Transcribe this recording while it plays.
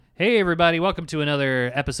Hey everybody, welcome to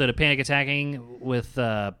another episode of Panic Attacking with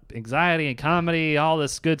anxiety and comedy, all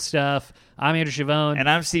this good stuff. I'm Andrew Chavone. And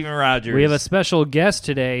I'm Steven Rogers. We have a special guest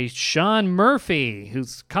today, Sean Murphy,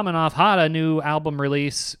 who's coming off hot, a new album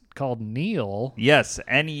release called Neal. Yes,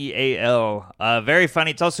 Neal. Very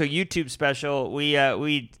funny. It's also a YouTube special.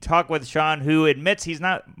 We talk with Sean, who admits he's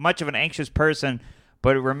not much of an anxious person,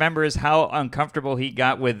 but remembers how uncomfortable he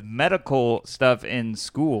got with medical stuff in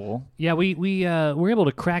school. Yeah, we were able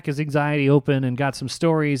to crack his anxiety open and got some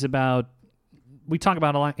stories about. We talk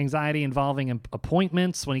about a lot anxiety involving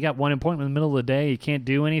appointments. When you got one appointment in the middle of the day, you can't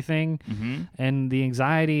do anything, and the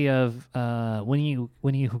anxiety of when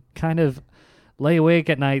you kind of lay awake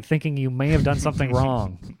at night thinking you may have done something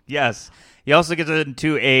wrong. Yes, he also gets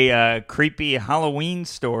into a creepy Halloween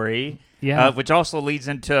story, which also leads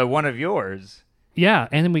into one of yours. Yeah,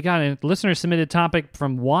 and then we got a listener-submitted topic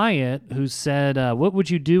from Wyatt, who said, what would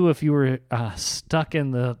you do if you were stuck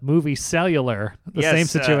in the movie Cellular? Same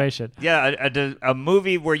situation. A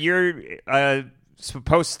movie where you're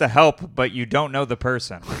supposed to help, but you don't know the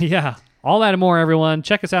person. Yeah, all that and more, everyone.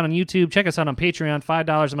 Check us out on YouTube. Check us out on Patreon.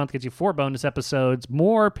 $5 a month gets you 4 bonus episodes.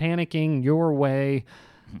 More panicking your way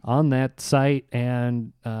on that site.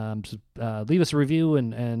 And leave us a review,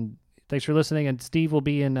 and thanks for listening. And Steve will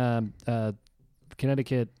be in...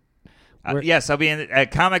 Connecticut. Yes, I'll be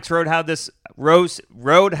at Comics Roadhouse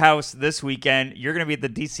this weekend. You're going to be at the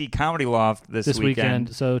DC Comedy Loft this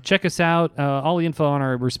weekend. So check us out. All the info on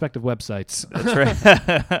our respective websites. That's right.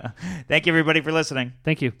 Thank you, everybody, for listening.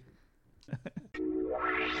 Thank you.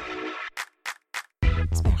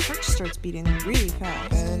 My heart starts beating really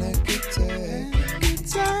fast. I'm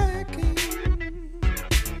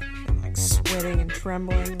like sweating and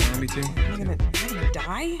trembling. Me too. I'm gonna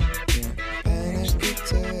die?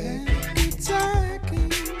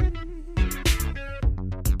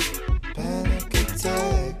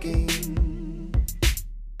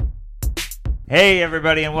 Hey,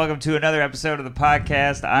 everybody, and welcome to another episode of the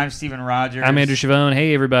podcast. I'm Steven Rogers. I'm Andrew Chavone.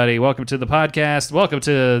 Hey, everybody. Welcome to the podcast. Welcome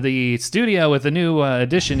to the studio with a new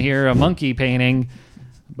addition here, a monkey painting.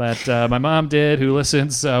 But my mom did, who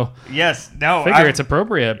listens, so it's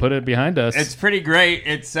appropriate. Put it behind us. It's pretty great.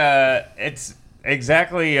 It's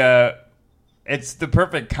exactly it's the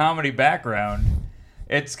perfect comedy background.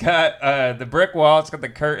 It's got the brick wall. It's got the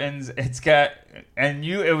curtains. It's got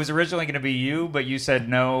it was originally going to be you, but you said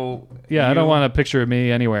no. Yeah, I don't want a picture of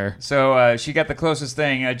me anywhere. So she got the closest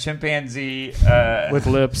thing: a chimpanzee with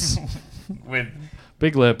lips, with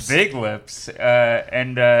big lips,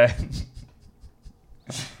 and.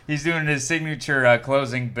 He's doing his signature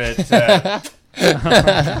closing bit. That's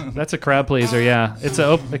a crowd pleaser, yeah.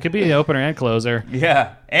 It could be the opener and closer.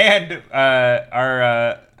 Yeah, and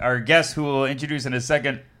our guest, who we'll introduce in a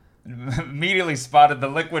second, immediately spotted the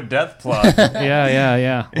Liquid Death plug.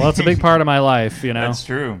 Yeah. Well, it's a big part of my life, you know. That's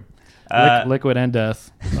true. Liquid and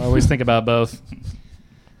death. I always think about both.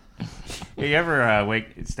 You ever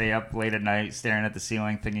stay up late at night staring at the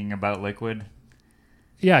ceiling thinking about Liquid?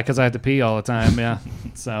 Yeah, because I have to pee all the time, yeah.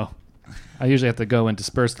 So I usually have to go and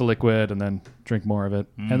disperse the liquid and then drink more of it.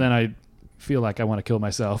 And then I feel like I want to kill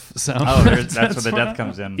myself. So that's where the death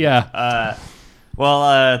comes in. Yeah.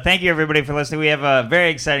 Thank you, everybody, for listening. We have a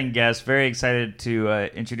very exciting guest. Very excited to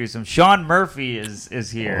introduce him. Sean Murphy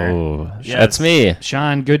is here. Oh, yes. That's me.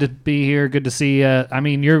 Sean, good to be here. Good to see you. I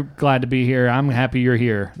mean, you're glad to be here. I'm happy you're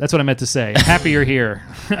here. That's what I meant to say. Happy you're here.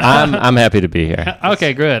 I'm happy to be here.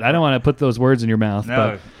 Okay, good. I don't want to put those words in your mouth.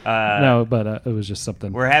 No, but it was just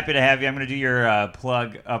something. We're happy to have you. I'm going to do your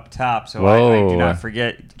plug up top, so I do not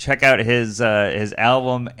forget. Check out his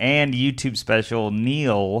album and YouTube special,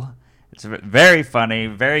 Neal. It's very funny,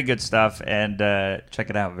 very good stuff, and check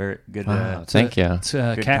it out. Very good. Thank you. It's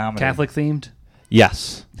Catholic themed?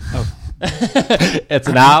 Yes. Oh. It's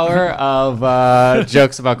an hour of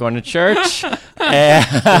jokes about going to church. And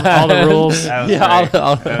all the rules.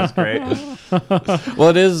 That was great. Well,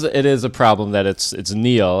 it is a problem that it's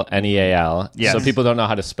Neal, Neal. Yes. So people don't know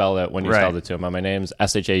how to spell it when you spell it to them. My name's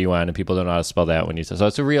Shaun, and people don't know how to spell that when you say. So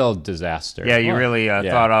it's a real disaster. Yeah, you really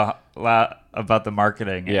thought a lot about the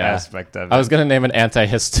marketing aspect of it. I was going to name an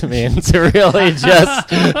antihistamine to really just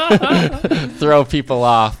throw people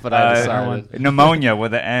off, but I decided. Pneumonia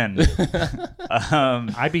with an N.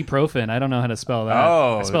 Ibuprofen. I don't know how to spell that.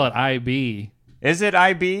 Oh. I spell it IB. Is it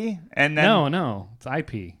IB? And then No. It's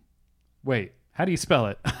IP. Wait, how do you spell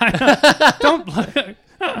it? Don't. Why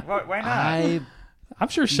not? I'm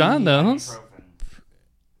sure Sean knows.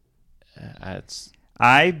 It's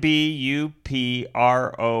IBUPROFEN.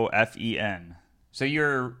 So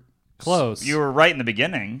you're close. You were right in the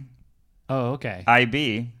beginning. Oh, okay.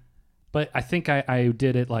 IB. But I think I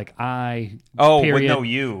did it like I. Oh, period, with no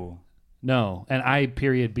U. No, and I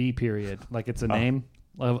period B period. Like it's a name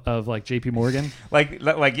of like JP Morgan. Like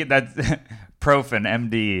that's Profin,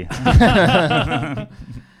 MD.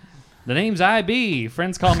 The name's IB.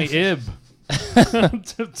 Friends call me Ib.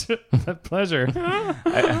 Pleasure.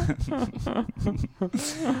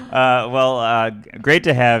 Great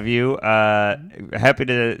to have you. Happy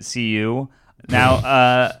to see you.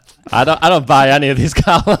 Now, I don't buy any of these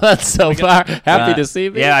compliments so far. Happy to see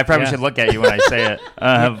me. Yeah, I probably should look at you when I say it,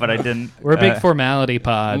 but I didn't. We're a big formality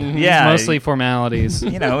pod. Yeah. It's mostly formalities.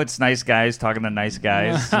 It's nice guys talking to nice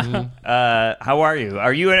guys. How are you?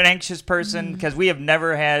 Are you an anxious person? Because we have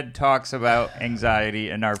never had talks about anxiety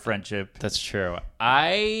in our friendship. That's true.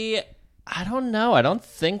 I don't know. I don't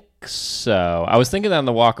think so. I was thinking that on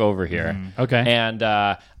the walk over here. Okay. And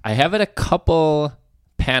I have had a couple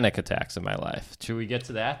panic attacks in my life. Should we get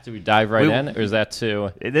to that? Do we dive right in? Or is that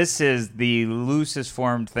too... This is the loosest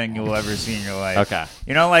formed thing you'll ever see in your life. Okay.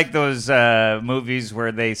 You know, like those movies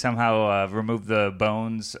where they somehow remove the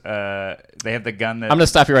bones? They have the gun that... I'm going to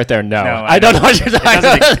stop you right there. No. No, I don't know what you're talking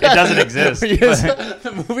about. It doesn't exist.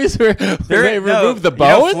 The movies where they remove the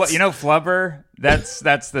bones? You know Flubber? That's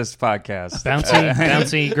this podcast.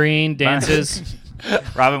 Bouncy green dances.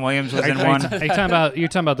 Robin Williams was in one. Are you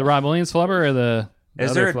talking about the Rob Williams Flubber or the...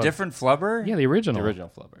 Is there a different Flubber? Yeah, the original. The original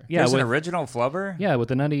Flubber. Yeah, There's with, an original Flubber? yeah, with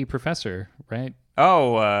the Nutty Professor, right?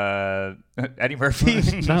 Oh, Eddie Murphy?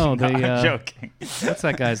 No, I'm joking. What's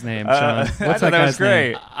that guy's name, Sean? I What's thought that that was guy's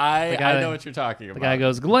name? great. I guy- know what you're talking about. The guy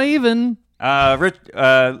goes, Glavin.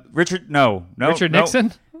 Richard, no. Richard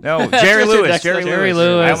Nixon? No, Jerry Richard Lewis. Nixon. Jerry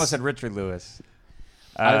Lewis. I almost said Richard Lewis.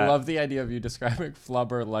 I love the idea of you describing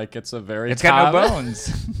Flubber like it's a very It's got no common-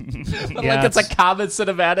 bones. like Yeah, it's a common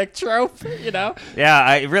cinematic trope, you know? Yeah,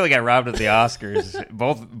 I really got robbed at the Oscars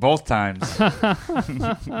both times.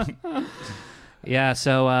 Yeah,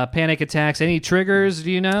 so panic attacks. Any triggers,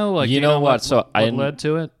 do you know? Like, You do know what? So what led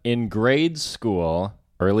to it? In grade school,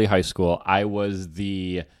 early high school, I was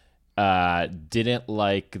the didn't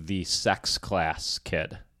like the sex class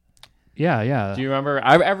kid. Yeah. Do you remember?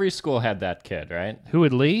 Every school had that kid, right? Who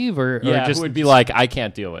would leave or just who would be like, I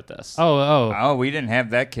can't deal with this. Oh, we didn't have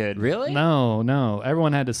that kid. Really? No.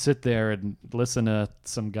 Everyone had to sit there and listen to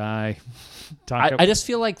some guy talk. I just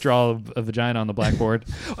feel like draw a vagina on the blackboard.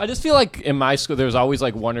 I just feel like in my school there was always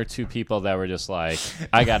like one or two people that were just like,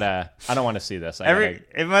 I don't want to see this.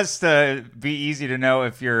 It must be easy to know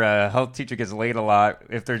if your health teacher gets laid a lot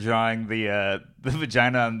if they're drawing the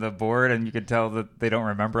vagina on the board, and you can tell that they don't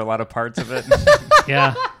remember a lot of parts of it.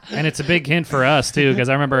 Yeah, and it's a big hint for us too, because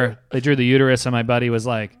I remember they drew the uterus, and my buddy was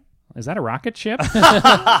like, "Is that a rocket ship?"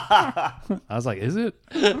 I was like, "Is it?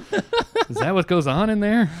 Is that what goes on in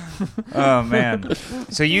there?" Oh man!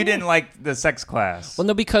 So you didn't like the sex class? Well,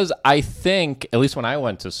 no, because I think at least when I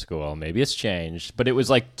went to school, maybe it's changed, but it was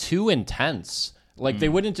like too intense. Like they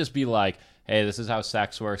wouldn't just be like, hey, this is how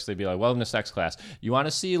sex works. They'd be like, welcome to sex class. You want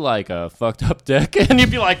to see like a fucked up dick? And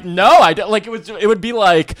you'd be like, no, I don't. Like it would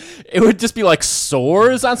just be like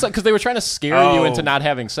sores on something because they were trying to scare you into not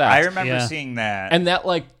having sex. I remember Yeah. seeing that. And that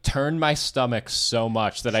like turned my stomach so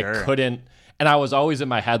much that Sure. I couldn't. And I was always in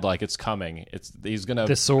my head like, it's coming. He's gonna.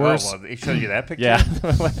 The sores. well, they showed you that picture. Yeah.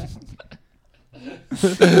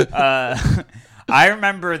 I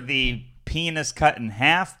remember the penis cut in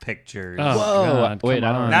half pictures. Oh, Whoa. God, Wait, come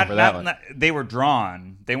I don't on. remember that one. They were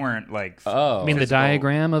drawn. They weren't like. Oh. I mean, the physical.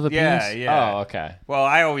 diagram of a Yeah, penis. yeah. Oh, okay. Well,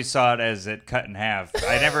 I always saw it as it cut in half.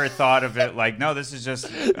 I never thought of it like, no, this is just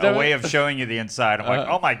a way of showing you the inside. I'm like,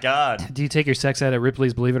 oh my god. Do you take your sex ed at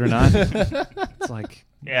Ripley's? Believe it or not, it's like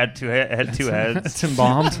It had two heads. it's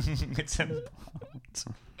embalmed. It's embalmed.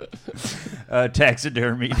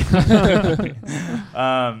 Taxidermy.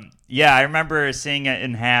 Yeah, I remember seeing it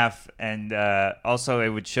in half, and also it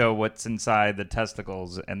would show what's inside the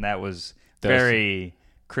testicles, and that was very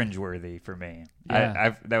cringeworthy for me.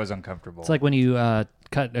 Yeah. That was uncomfortable. It's like when you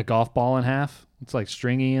cut a golf ball in half. It's like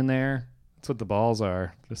stringy in there. That's what the balls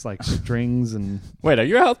are. Just like strings and. Wait, are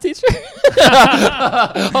you a health teacher?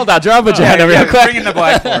 Hold on, draw a vagina real quick. Bring in the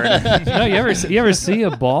blackboard. No, you ever see a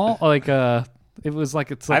ball like It was like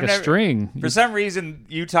it's like I've a never- string. For some reason,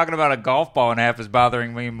 you talking about a golf ball in half is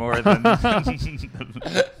bothering me more than.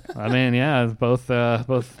 I mean, yeah, both par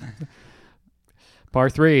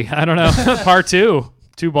 3. I don't know, par 2,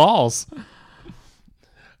 2 balls.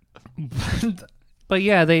 But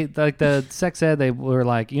yeah, they like the sex ed. They were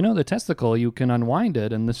like, the testicle, you can unwind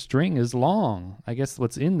it, and the string is long. I guess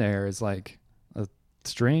what's in there is like a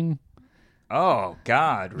string. Oh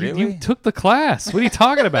God, really? You took the class. What are you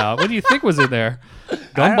talking about? What do you think was in there?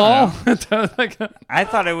 gumball? Like I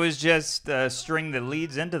thought it was just a string that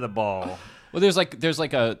leads into the ball. Well, there's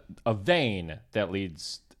like a vein that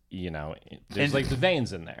leads. There's like the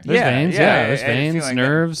veins in there. There's veins, there's I feel veins, like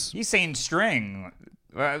nerves. He's saying string.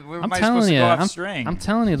 Where I'm am I supposed telling to you, go off string? I'm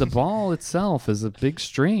telling you, the ball itself is a big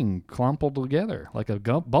string clumpled together like a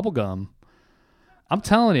bubble gum. I'm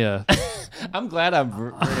telling you. I'm glad I'm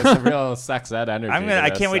bringing some real sex ed energy. I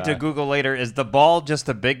can't wait to Google later. Is the ball just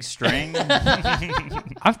a big string?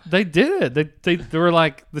 They did it. They were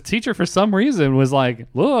like, the teacher for some reason was like,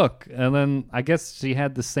 look, and then I guess she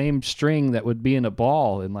had the same string that would be in a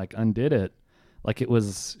ball and like undid it, like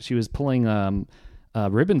she was pulling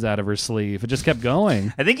ribbons out of her sleeve. It just kept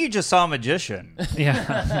going. I think you just saw a magician.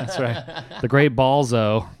 Yeah, that's right. The great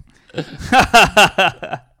Balzo.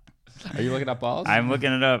 Are you looking up balls? I'm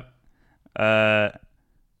looking it up.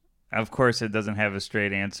 Of course, it doesn't have a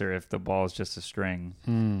straight answer if the ball is just a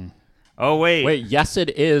string. Oh, wait. Wait, yes,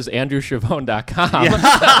 it is AndrewChavone.com.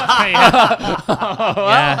 Yeah.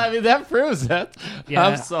 Well, I mean, that proves it. Yeah.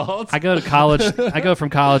 I'm sold. I go to college. I go from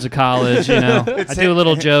college to college. I do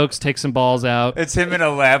little jokes, take some balls out. It's him in a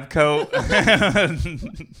lab coat.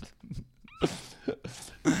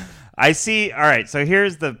 I see. All right, so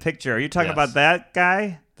here's the picture. Are you talking about that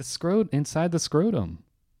guy? The inside the scrotum.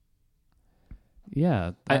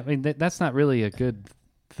 Yeah, I mean that's not really a good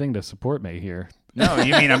thing to support me here. No,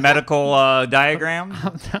 you mean a medical diagram?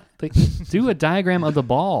 Do a diagram of the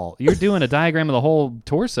ball. You're doing a diagram of the whole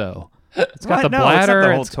torso. It's got the No, bladder. it's not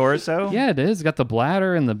the whole torso. Yeah, it is. It's got the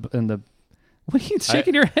bladder and the. What are you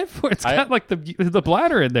shaking your head for? It's got like the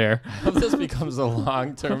bladder in there. I hope this becomes a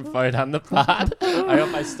long-term fight on the pod. I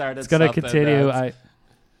hope I started. It's gonna something continue. that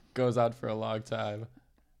goes on for a long time.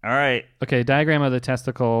 All right. Okay, diagram of the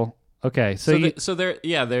testicle. Okay, so there's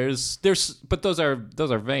but those are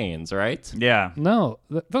veins, right? Yeah. no,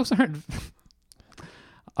 those aren't.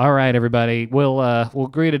 All right, everybody, we'll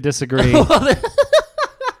agree to disagree.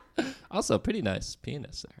 Also, pretty nice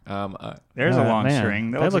penis there. There's a long man, string.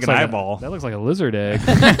 That looks like an eyeball. That looks like a lizard egg.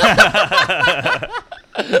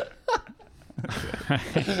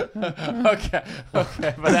 Okay,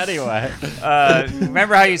 but anyway.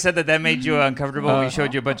 Remember how you said that made you uncomfortable when we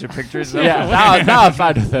showed you a bunch of pictures? Yeah, now I'm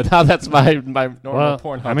fine with it. Now that's my normal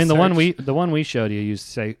Pornhub I mean, search. the one we showed you used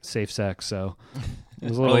safe sex, so it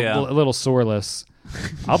was a little soreless.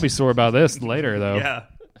 I'll be sore about this later, though. Yeah.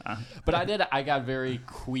 But I got very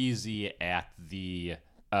queasy at the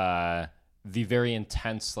very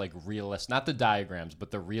intense, like not the diagrams,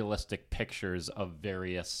 but the realistic pictures of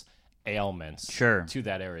various ailments to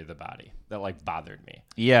that area of the body that like bothered me.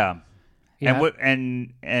 Yeah. Yeah.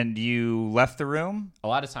 And you left the room? A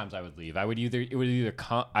lot of times I would leave. I could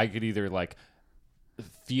either like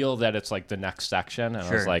feel that it's like the next section, and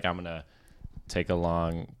I was like, I'm gonna take a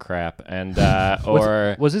long crap, and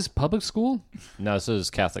or was this public school? No, this is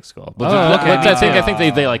Catholic school. But okay. I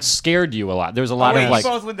think they like scared you a lot. There's a lot of like. You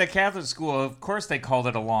both went to Catholic school. Of course, they called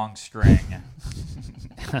it a long string.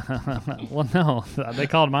 Well, no, they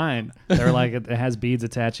called mine. They were like, it has beads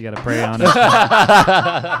attached. You got to pray on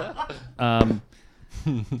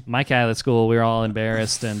it. My Catholic school, we were all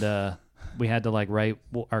embarrassed, and we had to like write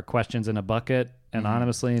our questions in a bucket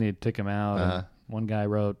anonymously, and he'd pick them out. And one guy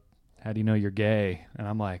wrote, "How do you know you're gay?" And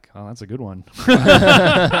I'm like, "Oh, that's a good one."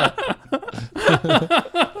 I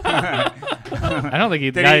don't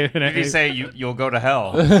think Did he say you'll go to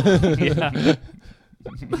hell? Yeah.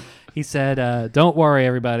 He said, "Don't worry,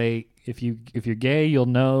 everybody. If you're gay, you'll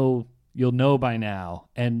know by now."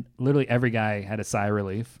 And literally every guy had a sigh of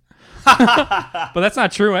relief. But that's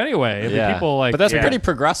not true anyway. I mean, people like, but that's pretty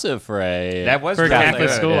progressive for a Catholic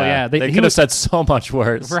school. Yeah, they could have said so much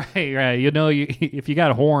worse. Right. You know, if you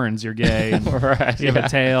got horns, you're gay. And right. You have a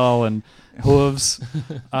tail and hooves.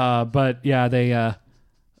 But yeah, they.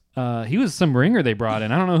 He was some ringer they brought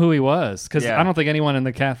in. I don't know who he was because I don't think anyone in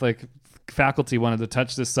the Catholic faculty wanted to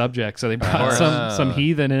touch this subject, so they brought some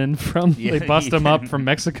heathen in from. They bust him up from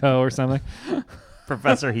Mexico or something.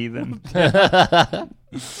 Professor Heathen.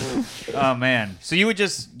 Oh man! So you would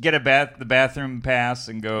just get the bathroom pass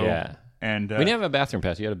and go. Yeah. And we didn't have a bathroom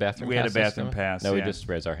pass. You had a bathroom. We pass had a bathroom system? pass. No, we just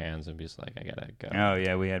raise our hands and be just like, I gotta go. Oh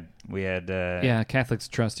yeah, we had. Yeah, Catholics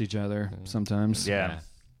trust each other sometimes. Yeah.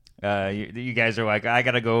 You guys are like, I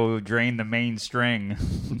gotta go drain the main string.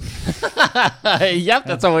 Yep,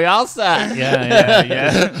 that's what we all said. Yeah.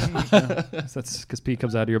 That's because pee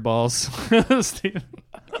comes out of your balls, Steve.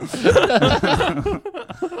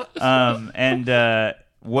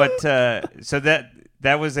 So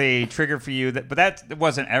that was a trigger for you. But that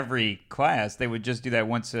wasn't every class. They would just do that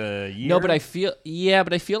once a year. No, but I feel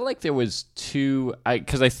like there was two.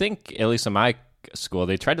 Because I think at least in my school,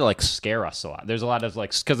 they tried to like scare us a lot. There's a lot of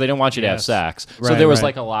like, because they didn't want you to have Yes. sex. So Right, there was right.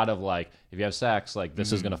 like a lot of like, if you have sex, like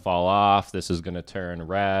this is gonna fall off, this is gonna turn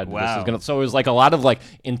red. This Wow. is gonna. So it was like a lot of like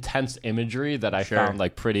intense imagery that I Sure. found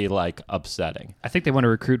like pretty like upsetting. I think they want to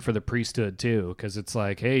recruit for the priesthood too, because it's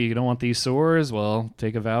like, hey, you don't want these sores? Well,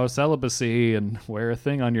 take a vow of celibacy and wear a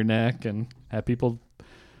thing on your neck and have people.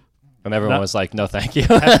 And everyone Not- was like, "No, thank you.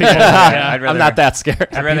 Yeah, I'd rather, I'm not that scared."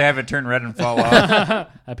 I'd rather have it turn red and fall off.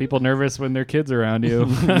 have people nervous when their kids are around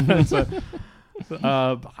you. So,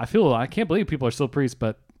 I can't believe people are still priests,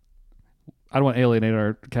 but I don't want to alienate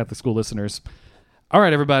our Catholic school listeners. All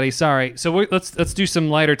right, everybody. Sorry. So let's do some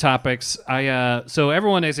lighter topics. So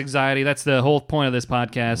everyone has anxiety. That's the whole point of this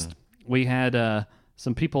podcast. We had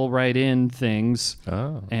some people write in things,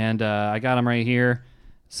 and I got them right here.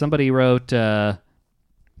 Somebody wrote,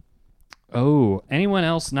 anyone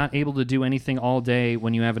else not able to do anything all day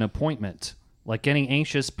when you have an appointment, like getting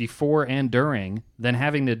anxious before and during, then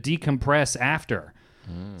having to decompress after.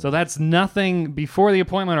 So that's nothing before the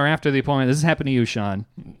appointment or after the appointment. This has happened to you, Sean.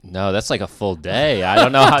 No, that's like a full day. I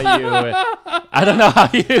don't know how you. I don't know how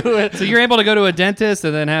you. So you're able to go to a dentist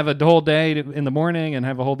and then have a whole day in the morning and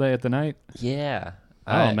have a whole day at the night? Yeah.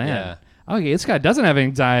 Oh, man. Yeah. Okay, this guy doesn't have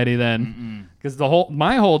anxiety then. Because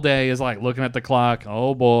my whole day is like looking at the clock.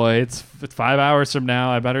 Oh, boy, it's 5 hours from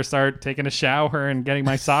now. I better start taking a shower and getting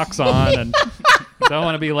my socks on and... Don't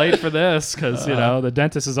want to be late for this because, the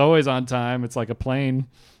dentist is always on time. It's like a plane.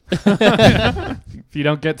 If you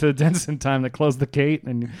don't get to the dentist in time, they close the gate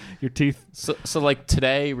and your teeth. So like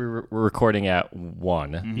today we're recording at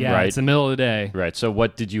 1, Yeah, right? it's the middle of the day. Right. So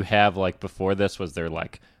what did you have like before this? Was there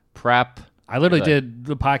like prep? I literally Like- did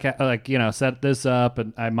the podcast, set this up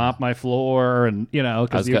and I mopped my floor and,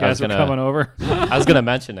 because you I guys was were gonna- coming over. I was gonna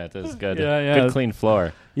mention it. It's good. Yeah. Good clean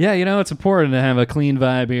floor. Yeah, it's important to have a clean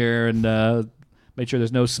vibe here and make sure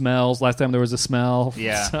there's no smells. Last time there was a smell.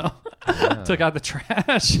 Yeah. So took out the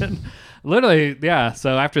trash and literally, yeah.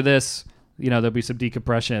 So after this, there'll be some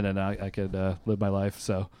decompression and I could live my life.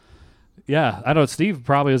 So yeah, I don't know. Steve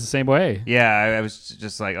probably was the same way. Yeah, I was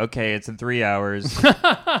just like, okay, it's in 3 hours,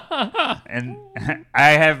 and I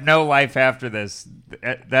have no life after this.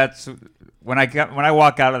 That's when I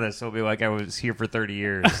walk out of this, it'll be like I was here for 30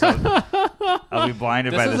 years. So I'll be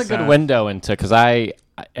blinded by This the is a good sun. window into because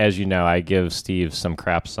as you know, I give Steve some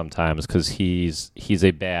crap sometimes because he's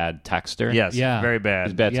a bad texter. Yes, Yeah. very bad.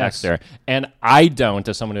 He's a bad Yes. texter, and I don't.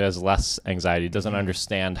 As someone who has less anxiety, doesn't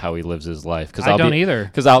understand how he lives his life. Because I don't either.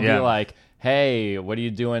 Because I'll Yeah. be like, "Hey, what are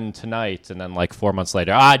you doing tonight?" And then like 4 months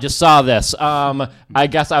later, I just saw this. I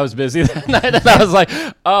guess I was busy that night, and I was like,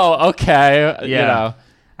 "Oh, okay." Yeah.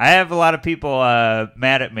 I have a lot of people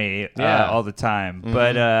mad at me Yeah. all the time,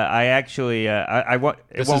 but I actually I won't.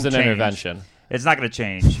 This it won't is an change. intervention. It's not going to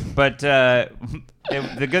change, but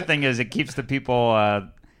the good thing is it keeps the people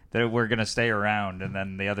that we're going to stay around, and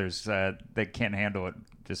then the others that can't handle it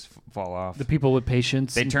just fall off. The people with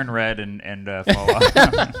patience. They turn red and fall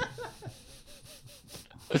off.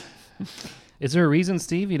 Is there a reason,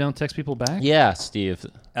 Steve, you don't text people back? Yeah, Steve.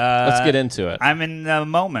 Let's get into it. I'm in the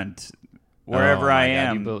moment wherever Oh, I my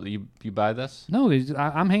God. am. You buy this? No,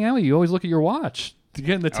 I'm hanging out with you. You always look at your watch to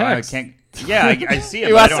get in the Oh, I text. can't. Yeah, I see it,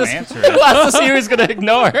 He but I wants don't to- answer He it. wants to see who he's going to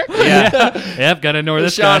ignore. Yeah, Yep, gotta ignore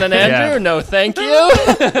this Sean guy. and Andrew, Yeah. no thank you.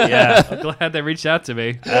 yeah. I'm glad they reached out to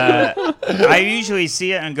me. I usually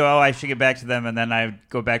see it and go, "Oh, I should get back to them," and then I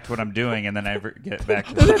go back to what I'm doing, and then I get back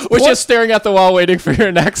to them. We're just staring at the wall waiting for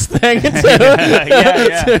your next thing.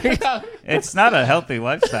 yeah. It's not a healthy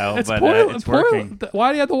lifestyle, but it's working.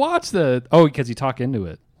 Why do you have to watch the? Oh, because you talk into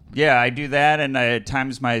it. Yeah, I do that, and it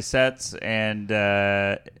times my sets and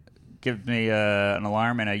gives me an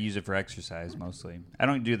alarm, and I use it for exercise mostly. I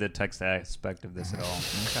don't do the text aspect of this at all.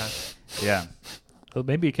 Okay. Yeah. Well,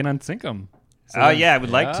 maybe you can unsync them. Oh, yeah, I would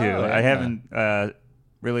like to. Yeah. I haven't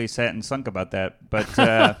really sat and sunk about that, but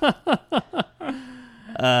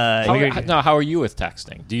How are you with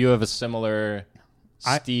texting? Do you have a similar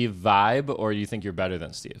Steve vibe, or do you think you're better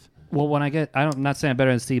than Steve? Well, when I'm not saying I'm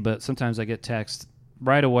better than Steve, but sometimes I get text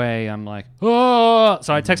right away. I'm like, oh,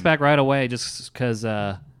 so I text back right away just because.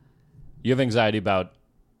 You have anxiety about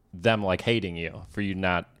them like hating you for you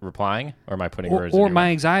not replying, or am I putting words? in Or your my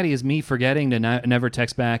mouth? anxiety is me forgetting to never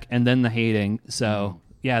text back, and then the hating. So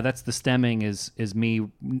yeah, that's the stemming is me.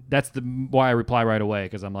 That's why I reply right away,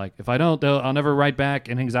 because I'm like, if I don't, I'll never write back.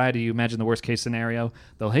 And anxiety, you imagine the worst case scenario.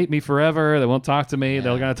 They'll hate me forever. They won't talk to me.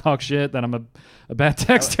 They're gonna talk shit. Then I'm a bad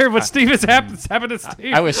texter. But Steve has happened to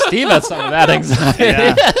Steve. I wish Steve had some of that anxiety.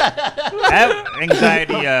 Yeah.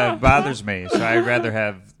 Anxiety bothers me, so I'd rather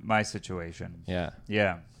have my situation. Yeah.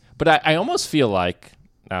 Yeah. But I almost feel like,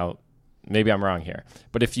 now, maybe I'm wrong here,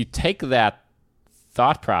 but if you take that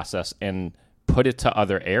thought process and put it to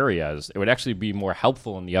other areas, it would actually be more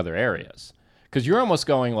helpful in the other areas. Because you're almost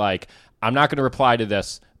going like, I'm not going to reply to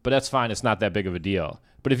this, but that's fine. It's not that big of a deal.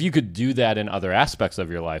 But if you could do that in other aspects of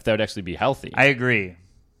your life, that would actually be healthy. I agree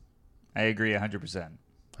 100%.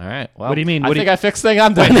 All right. Well, What do you mean? I think I fixed thing.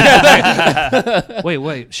 I'm done.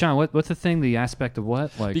 Wait, Sean. What's the thing? The aspect of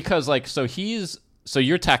what? Like Because like, so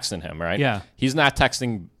you're texting him, right? Yeah. He's not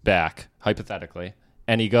texting back, hypothetically.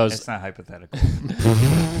 And he goes, It's not hypothetical.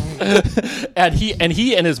 and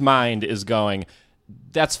he in his mind is going,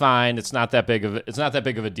 that's fine. It's not that big of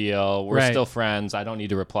a deal. We're Right. still friends. I don't need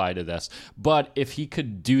to reply to this. But if he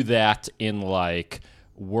could do that in like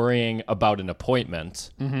worrying about an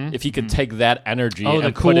appointment, if he could take that energy, the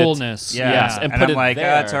and put it- coolness. Yeah. Yes, and put I'm it like,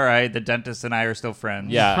 there. it's all right. The dentist and I are still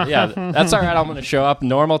friends. Yeah, that's all right. I'm going to show up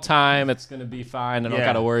normal time. It's going to be fine. I don't Yeah.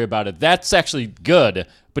 got to worry about it. That's actually good.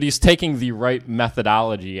 But he's taking the right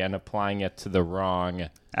methodology and applying it to the wrong.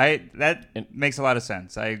 That makes a lot of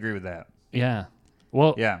sense. I agree with that. Yeah.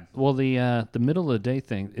 Well, Yeah. Well, the middle of the day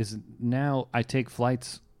thing is now I take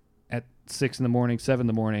flights at 6 a.m, 7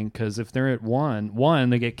 a.m, because if they're at 1,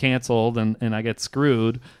 they get canceled and I get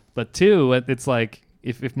screwed. But 2, it's like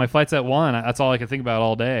if my flight's at 1, that's all I can think about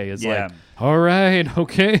all day. Is Yeah. like, all right,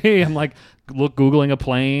 okay. I'm like googling a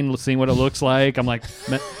plane, seeing what it looks like. I'm like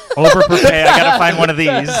over Hey, I gotta find one of these.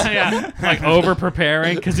 yeah, like over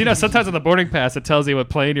preparing because sometimes on the boarding pass it tells you what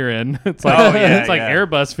plane you're in. It's like Oh, yeah, it's like yeah.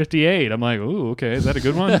 Airbus 58. I'm like, ooh, okay, is that a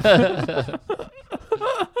good one?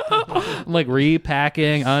 I'm like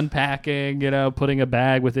repacking, unpacking, putting a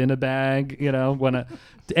bag within a bag. When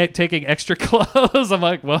taking extra clothes, I'm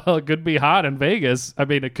like, well, it could be hot in Vegas. I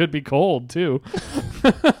mean, it could be cold too.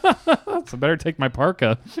 So better take my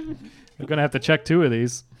parka. I'm gonna have to check 2 of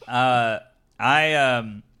these.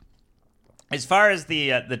 As far as the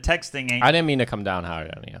texting, I didn't mean to come down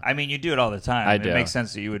hard on you. I mean, you do it all the time. I It do. makes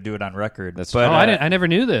sense that you would do it on record. That's but, true. I never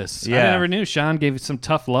knew this. I yeah. never knew Sean gave some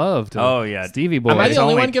tough love to Oh, yeah. Stevie Boy. Am I it's the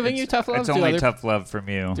only one giving you tough love? It's Do only other- tough love from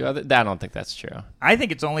you. I don't think that's true. I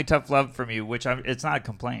think it's only tough love from you, which it's not a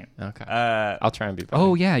complaint. Okay. Uh, I'll try and be better.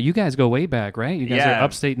 Oh yeah, you guys go way back, right? You guys Yeah. are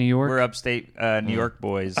upstate New York. We're upstate New York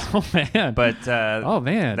boys. Oh man, But oh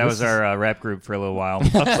man, that this was is our rap group for a little while.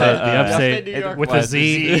 the upstate New York with was a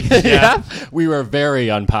Z. the Z. yeah. We were very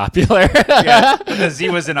unpopular. Yeah, the Z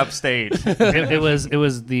was in upstate. it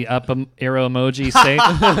was the up arrow emoji state.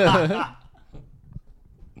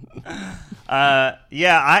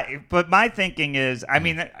 But my thinking is, I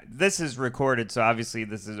mean, this is recorded, so obviously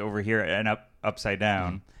this is over here and upside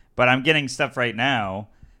down. But I'm getting stuff right now,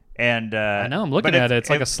 and I know. I'm looking but at if- it. It's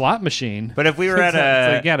like a if- slot machine. But if we were at It's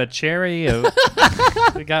like a you got a cherry. You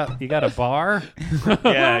got a bar.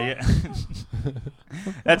 yeah.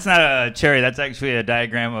 That's not a cherry. That's actually a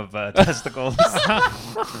diagram of testicles.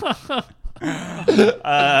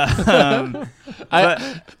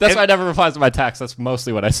 That's why I never reply to my text. That's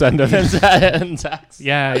mostly what I send him in text.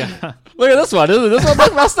 Yeah. Look at this one. Isn't this one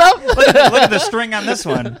look messed up? Look at the string on this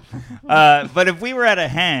one. But if we were at a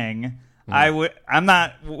hang, I'm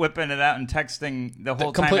not whipping it out and texting the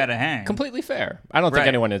whole time at a hang. Completely fair. I don't think Right.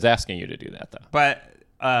 anyone is asking you to do that, though. But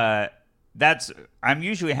I'm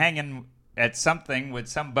usually hanging at something with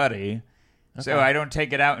somebody, so I don't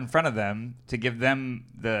take it out in front of them to give them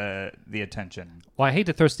the attention. Well, I hate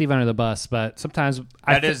to throw Steve under the bus, but sometimes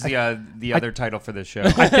That is the other title for this show.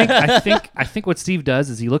 I think what Steve does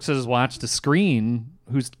is he looks at his watch to screen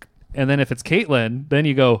and then if it's Caitlin, then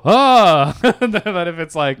you go, oh. But if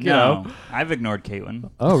it's like, you know, I've ignored Caitlin.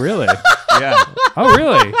 oh really? Yeah, Oh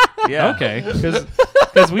really? yeah, Okay,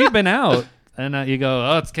 because we've been out and you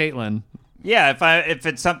go, oh, it's Caitlin. yeah. If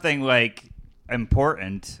it's something like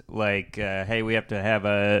important, like hey, we have to have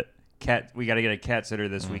a cat. We got to get a cat sitter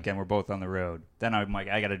this weekend. We're both on the road. Then I'm like,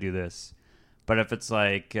 I got to do this. But if it's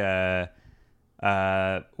like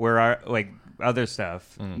other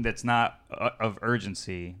stuff that's not of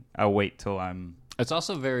urgency, I'll wait till I'm. It's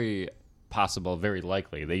also very possible, very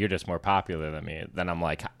likely that you're just more popular than me. Then I'm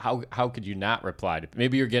like, how could you not reply to?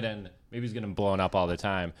 Maybe he's getting blown up all the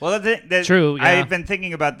time. Well, True, yeah. I've been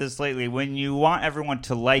thinking about this lately. When you want everyone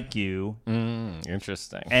to like you,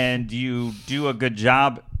 Interesting. and you do a good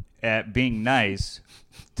job at being nice,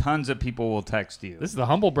 tons of people will text you. This is the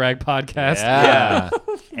Humble Brag podcast. Yeah.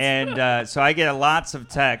 And so I get lots of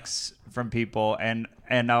texts from people, and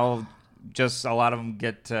I'll just a lot of them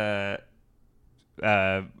get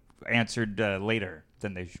answered later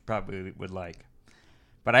than they probably would like.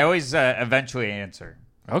 But I always eventually answer.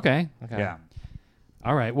 Okay. Yeah.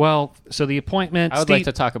 All right. Well, so the appointment. I would Steve, like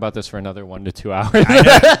to talk about this for another 1 to 2 hours.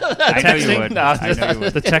 I know you Texting? would. No, I know you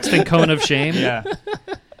would. the texting cone of shame. Yeah.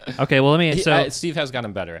 Okay. Well, let me. So Steve has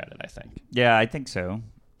gotten better at it, I think. Yeah, I think so.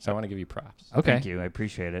 So I want to give you props. Okay. Thank you. I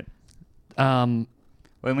appreciate it. Um,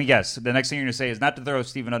 Let me guess. The next thing you're going to say is not to throw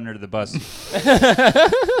Steven under the bus.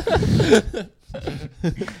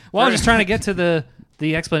 well, I was just trying to get to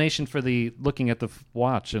the explanation for the looking at the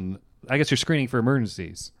watch, and I guess you're screening for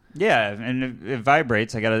emergencies. Yeah, and if it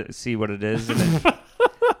vibrates, I got to see what it is.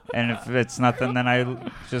 And if it's nothing, then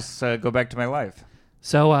I just go back to my life.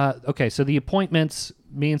 So, okay, so the appointments,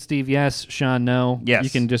 me and Steve, yes. Sean, no. Yes. You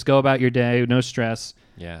can just go about your day, no stress.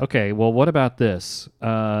 Yeah. Okay, well, what about this?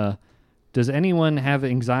 Does anyone have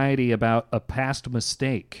anxiety about a past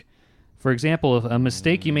mistake? For example, a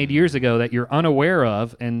mistake you made years ago that you're unaware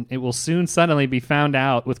of, and it will soon suddenly be found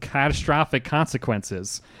out with catastrophic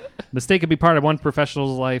consequences. Mistake could be part of one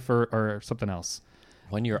professional's life or something else.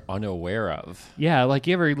 When you're unaware of. Yeah, like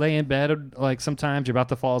you ever lay in bed, like sometimes you're about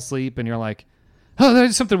to fall asleep, and you're like, oh,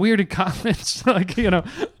 there's something weird in college. Like, you know.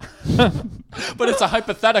 But it's a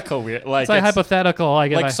hypothetical weird. Like, It's like hypothetical.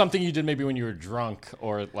 like something you did maybe when you were drunk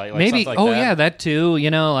or like maybe. something like that. Yeah, that too.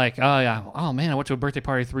 You know, like, oh yeah, oh man, I went to a birthday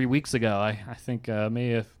party 3 weeks ago. I think may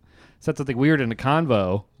have said something weird in the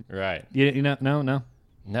convo. Right. You know, no.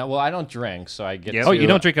 No, well, I don't drink, so I get. Yep. To, Oh, you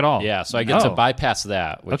don't drink at all? Yeah, so I get to Oh. bypass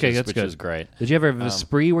that, which Okay, is that's which good. is great. Did you ever have a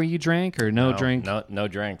spree where you drank or no drink? No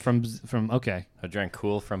drink. From okay, I drank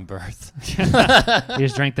cool from birth. you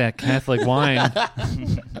just drank that Catholic wine,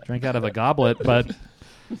 drank out of a goblet. But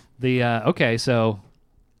the okay,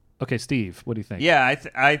 Steve, what do you think? Yeah,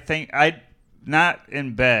 I think not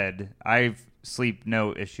in bed. I sleep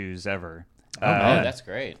no issues ever. man. That's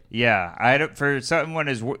great. Yeah, I don't, for someone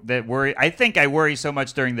that worry. I think I worry so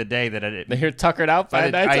much during the day that You're tuckered out by I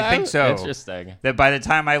nighttime? think so. Interesting. that by the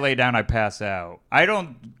time I lay down, I pass out. I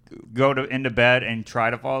don't go into bed and try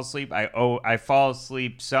to fall asleep. I fall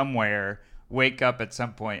asleep somewhere, wake up at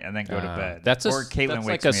some point, and then go to bed. That's Caitlin that's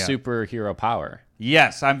wakes like a me up. superhero power.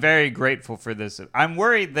 Yes, I'm very grateful for this. I'm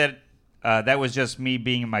worried that that was just me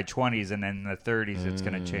being in my 20s, and then in the 30s it's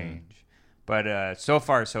going to change. But so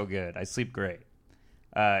far, so good. I sleep great.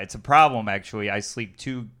 It's a problem, actually. I sleep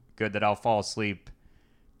too good that I'll fall asleep,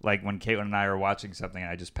 like when Caitlin and I are watching something,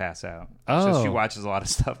 and I just pass out. So Oh. she watches a lot of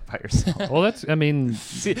stuff by herself. Well, I mean,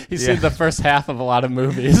 He's seen the first half of a lot of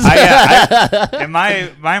movies. In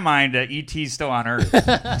my mind, E.T.'s still on Earth.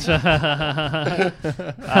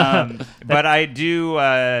 But I do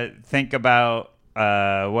think about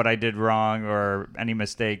what I did wrong or any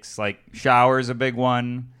mistakes. Like shower's a big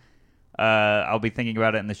one. I'll be thinking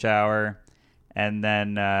about it in the shower. And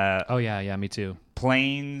then oh yeah, me too.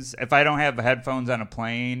 planes. If I don't have headphones on a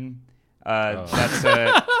plane, that's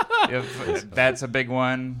a big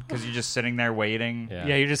one because you're just sitting there waiting.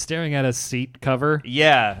 Yeah, you're just staring at a seat cover.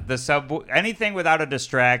 Yeah, the subway. Anything without a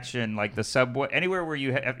distraction, like the subway, anywhere where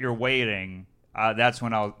you're waiting, that's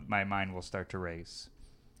when my mind will start to race.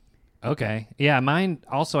 Okay. Yeah, mine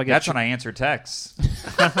also. I guess That's when I answer texts.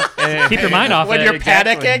 keep your mind off When it. you're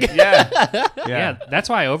panicking? Yeah. Yeah, that's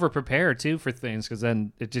why I over prepare too for things because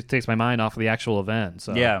then it just takes my mind off of the actual event.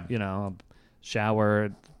 So Yeah. you know, I'll shower,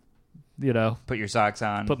 you know, Put your socks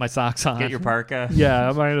on. put my socks on, Get your parka. Yeah,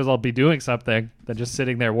 I might as well be doing something than just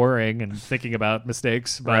sitting there worrying and thinking about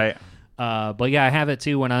mistakes. But, Right. But yeah, I have it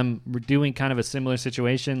too when I'm doing kind of a similar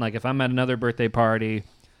situation. Like if I'm at another birthday party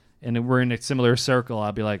and we're in a similar circle,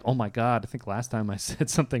 I'll be like, oh my God, I think last time I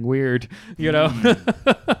said something weird, you know?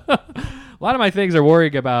 A lot of my things are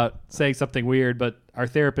worrying about saying something weird, but our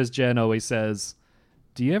therapist, Jen, always says,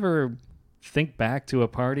 do you ever think back to a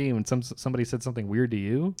party when somebody said something weird to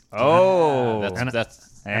you? Oh. That's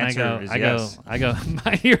The And answer is yes. I go,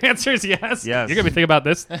 your answer is yes? Yes. You're going to be thinking about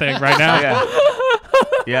this thing right now.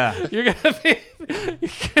 Yeah. You're gonna be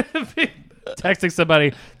texting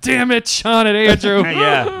somebody. Damn it, Sean and Andrew.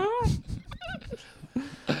 Yeah.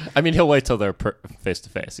 I mean, he'll wait till they're face to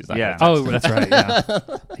face. He's not. Yeah. gonna Oh, that's right.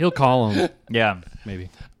 Yeah, he'll call him Yeah. maybe.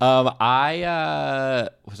 I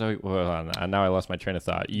now I lost my train of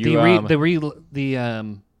thought.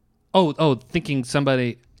 Thinking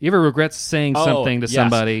somebody. You ever regret saying something to yes.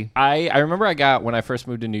 somebody? I remember I got when I first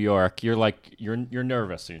moved to New York. You're nervous. You're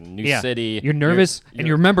in a new city. You're nervous and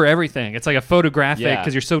you remember everything. It's like a photographic Yeah.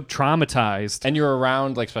 because you're so traumatized. and you're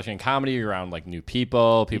around, like, especially in comedy, you're around like new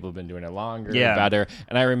people have been doing it longer, Yeah. better.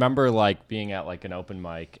 And I remember like being at like an open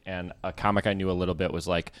mic, and a comic I knew a little bit was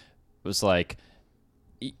like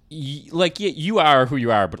you are who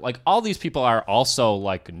you are, but like all these people are also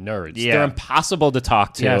like nerds. Yeah. They're impossible to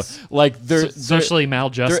talk to. Yes. Like they're Socially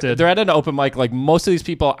maladjusted. They're at an open mic. Like most of these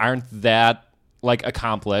people aren't that like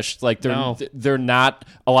accomplished. Like they're not.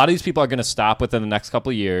 A lot of these people are going to stop within the next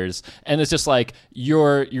couple of years, and it's just like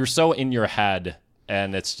you're so in your head,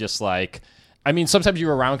 and it's just like, I mean, sometimes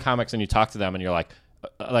you're around comics and you talk to them, and you're like.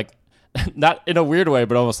 not in a weird way,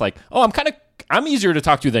 but almost like, oh, I'm easier to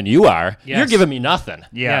talk to than you are. Yes. You're giving me nothing.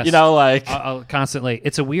 Yes. You know, like I'll constantly.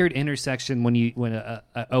 It's a weird intersection when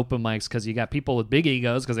open mics, because you got people with big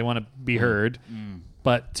egos because they want to be heard,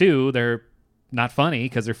 but 2, they're not funny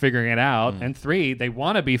because they're figuring it out, and 3, they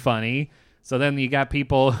want to be funny. So then you got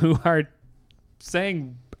people who are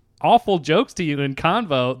saying awful jokes to you in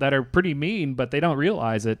convo that are pretty mean, but they don't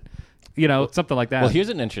realize it. You know, something like that. Well, here's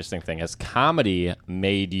an interesting thing. Has comedy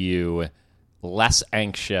made you less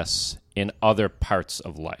anxious in other parts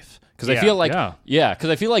of life? Because I feel like, because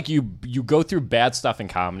I feel like you go through bad stuff in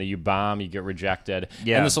comedy. You bomb, you get rejected.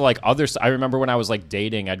 Yeah. And this is like others. I remember when I was like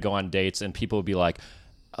dating, I'd go on dates and people would be like,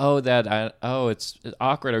 it's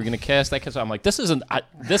awkward. Are we going to kiss? That kiss. I'm like, this isn't,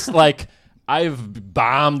 I've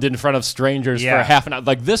bombed in front of strangers for half an hour.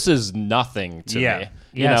 Like, this is nothing to me.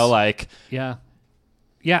 You know, like. Yeah.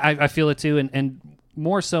 Yeah, I feel it too. And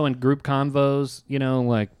more so in group convos, you know,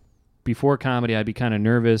 like before comedy, I'd be kind of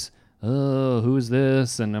nervous. Oh, who's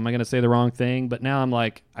this? And am I going to say the wrong thing? But now I'm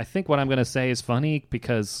like, I think what I'm going to say is funny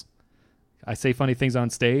because I say funny things on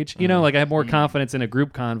stage. You know, like I have more confidence in a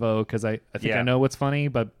group convo because I think I know what's funny.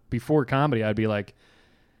 But before comedy, I'd be like,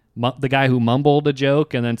 the guy who mumbled a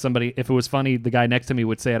joke, and then somebody, if it was funny, the guy next to me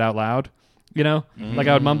would say it out loud. You know, like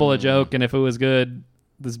I would mumble a joke, and if it was good,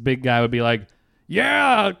 this big guy would be like,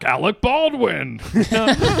 "Yeah, Alec Baldwin,"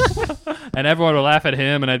 and everyone would laugh at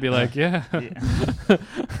him, and I'd be like, "Yeah."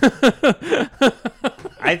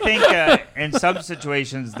 I think in some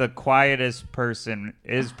situations, the quietest person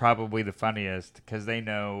is probably the funniest because they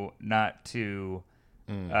know not to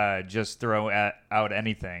just throw out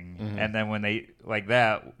anything. And then when they like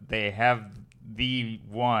that, they have the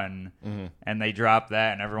one and they drop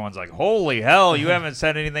that and everyone's like, holy hell, you haven't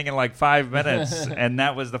said anything in like 5 minutes. And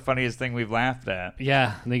that was the funniest thing we've laughed at.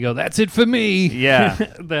 Yeah. And they go, that's it for me. Yeah.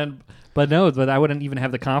 But I wouldn't even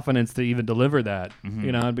have the confidence to even deliver that.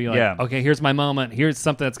 You know, I'd be like, okay, here's my moment. Here's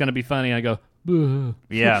something that's going to be funny. I go, "Ugh."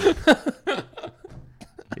 Yeah.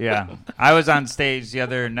 Yeah. I was on stage the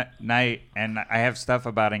other night and I have stuff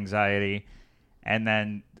about anxiety. And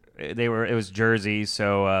then it was Jersey,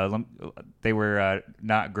 so they were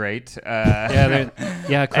not great.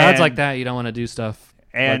 Crowds like that, you don't want to do stuff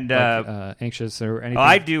and anxious or anything.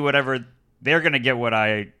 I do whatever they're going to get.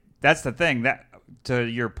 That's the thing. That to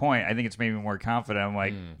your point, I think it's made me more confident. I'm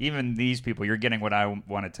like, even these people, you're getting what I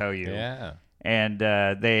want to tell you. Yeah. And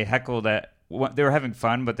they heckled at. They were having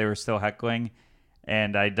fun, but they were still heckling.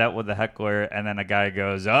 And I dealt with the heckler, and then a guy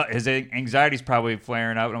goes, "Oh, his anxiety's probably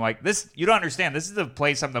flaring up." And I'm like, you don't understand. This is the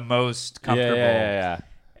place I'm the most comfortable." Yeah.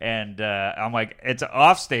 And I'm like, it's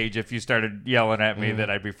off stage if you started yelling at me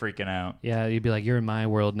that I'd be freaking out. Yeah, you'd be like, "You're in my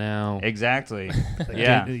world now." Exactly.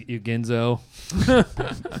 Yeah. You Ginzo.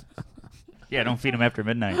 Yeah, don't feed him after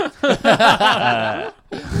midnight.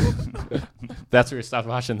 That's where you stop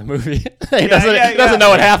watching the movie. He doesn't know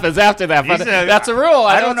what happens after that, but that's a rule.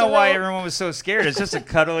 I don't know why everyone was so scared. It's just a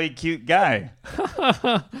cuddly, cute guy.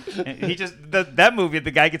 He just that movie,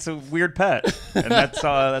 the guy gets a weird pet, and that's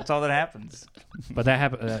all that happens. But that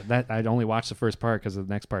happened. That I'd only watched the first part because the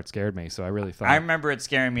next part scared me. So I really thought. I remember it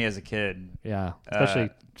scaring me as a kid. Yeah,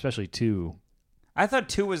 especially 2. I thought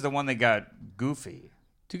 2 was the one that got goofy.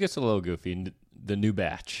 2 gets a little goofy. The new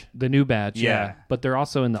batch. The new batch, yeah. But they're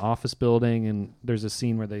also in the office building, and there's a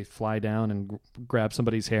scene where they fly down and grab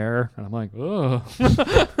somebody's hair, and I'm like, oh.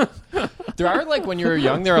 There are, like, when you're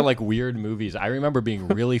young, there are, like, weird movies. I remember being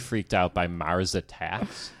really freaked out by Mars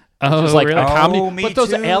Attacks. Oh, like really? A comedy. Me but those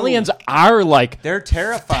too. aliens are, like... They're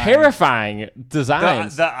terrifying. Terrifying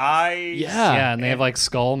designs. The eyes. Yeah, and they have, like,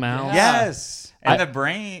 skull mouths. Yes. And the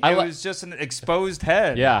brain, it was just an exposed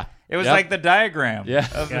head. Yeah. It was like the diagram.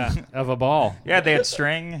 Of a ball. Yeah, they had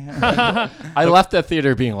string. I left that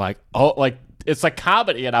theater being like, oh, like, it's a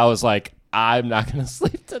comedy, and I was like, I'm not going to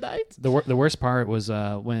sleep tonight. The worst part was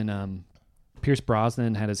when Pierce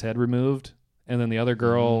Brosnan had his head removed, and then the other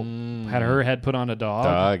girl had her head put on a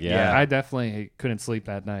dog. Yeah. I definitely couldn't sleep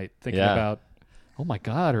that night thinking about, oh my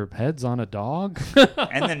God, her head's on a dog.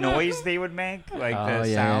 And the noise they would make, like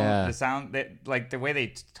the sound that, like the way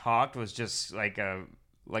they talked was just like a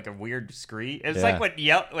weird screech. It's like what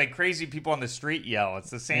like crazy people on the street yell.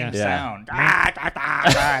 It's the same sound. I'm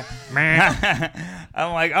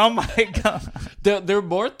like, oh my God. They're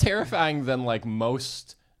more terrifying than like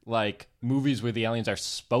most like movies where the aliens are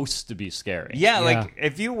supposed to be scary. Yeah, like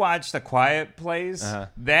if you watch The Quiet Place,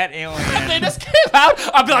 that alien they just came out,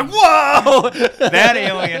 I'll be like, whoa! That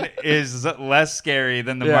alien is less scary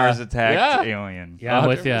than the Mars Attack alien. Yeah, I'm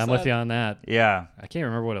with you. I'm with you on that. Yeah. I can't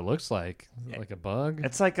remember what it looks like. Like a bug?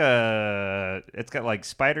 It's like it's got like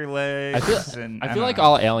spider legs. I feel like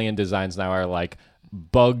all alien designs now are like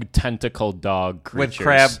bug tentacle dog creatures. with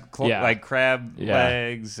crab, Yeah. like crab Yeah.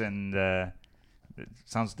 legs, and it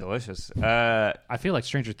sounds delicious. I feel like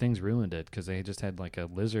Stranger Things ruined it because they just had like a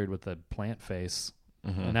lizard with a plant face,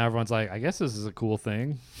 and now everyone's like, I guess this is a cool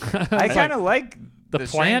thing. I kind of like the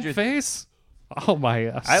plant Stranger- face. Oh my!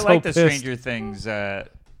 I so like the pissed. Stranger Things.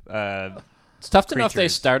 It's tough to know if they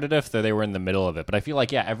creatures. started if they were in the middle of it, but I feel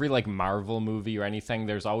like every like Marvel movie or anything,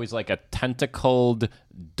 there's always like a tentacled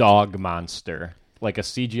dog monster, like a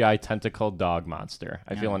CGI tentacled dog monster.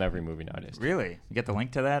 I feel in every movie nowadays. Really, you get the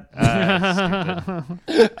link to that?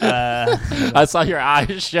 Stupid. I saw your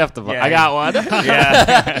eyes shift. Yeah. I got one.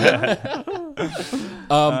 Yeah.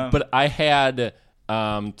 But I had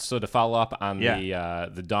so to follow up on Yeah.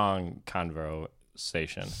 the dong conversation.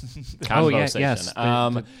 Oh yeah, Conversation. yes.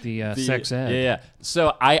 The sex ed. Yeah.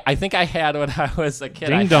 So I think I had when I was a kid.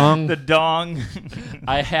 Ding dong. The dong.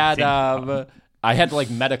 I had like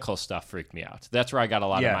medical stuff freak me out. That's where I got a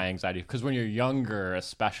lot Yeah. of my anxiety. Because when you're younger,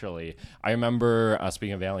 especially, I remember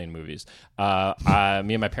speaking of alien movies, me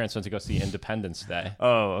and my parents went to go see Independence Day.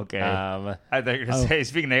 Oh, okay. Um, I thought you were going to say,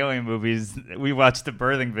 speaking of alien movies, we watched the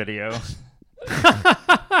birthing video.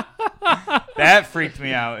 That freaked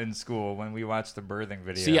me out in school when we watched the birthing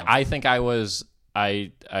video. See, I think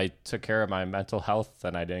I took care of my mental health,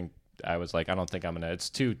 and I was like, I don't think I'm gonna. It's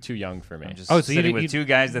too young for me. I'm just Oh, so you sitting did- with two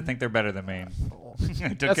guys that think they're better than me. I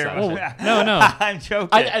took care of not- No, no. I'm joking.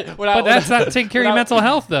 But that's not taking care of your mental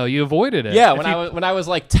health, though. You avoided it. Yeah, If you- when I was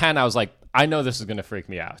like 10, I was like, I know this is gonna freak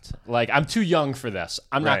me out. Like, I'm too young for this.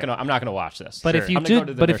 I'm not Right. gonna watch this. But Sure. if you I'm gonna go to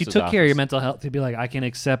did, the but if you nurse's took care of your office. mental health, you'd be like, I can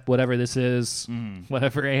accept whatever this is,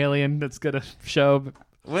 whatever alien that's gonna show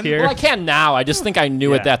here. Well, I can now. I just think I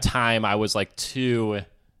knew Yeah. at that time I was like too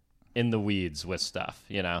in the weeds with stuff.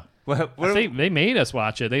 You know. What do They made us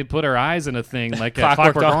watch it. They put our eyes in a thing like a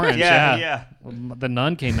Clockwork Clockwork Orange. Orange. yeah. The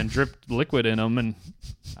nun came and dripped liquid in them, and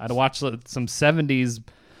I had to watch some 70s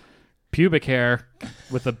pubic hair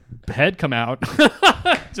with a head come out.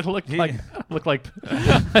 It looked like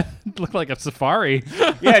looked like a safari.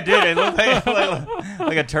 Yeah, it did. It looked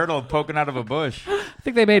like a turtle poking out of a bush. I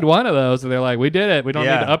think they made one of those, and they're like, "We did it. We don't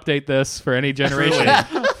Yeah. need to update this for any generation."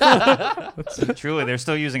 Truly, they're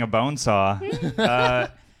still using a bone saw.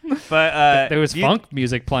 But There was funk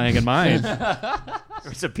music playing in mine,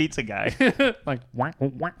 It's a pizza guy. like wah,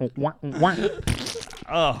 wah, wah, wah.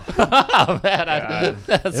 Oh, Oh man,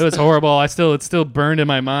 It was horrible. It's still burned in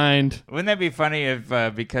my mind. wouldn't that be funny if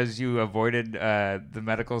because you avoided the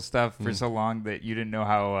medical stuff for so long that you didn't know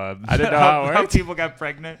how I didn't know how it how worked. people got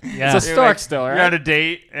pregnant? Yeah. It's a You're stork like- still, You're right? on a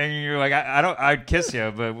date and you're like, I'd kiss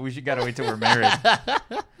you, but we should gotta wait till we're married.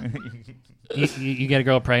 You get a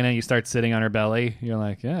girl pregnant, you start sitting on her belly. You're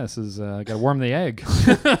like, yeah, this is gotta warm the egg.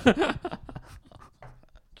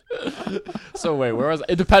 So wait, where was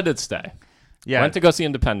Independence Day? Yeah, Went to go see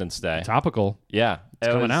Independence Day. Topical. Yeah,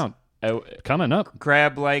 It's coming out. Coming up.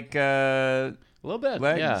 grab like A little bit.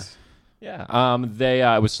 legs. Yeah. They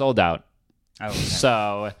it was sold out. Oh, okay.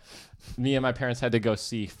 So me and my parents had to go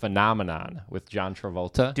see Phenomenon with John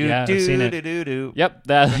Travolta. Do, Yeah, I've do, seen it. do, do, do. Yep,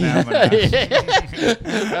 that Phenomenon.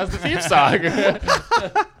 that's the theme song.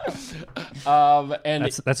 And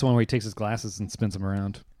That's the one where he takes his glasses and spins them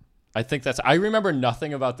around. I think I remember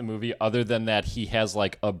nothing about the movie other than that he has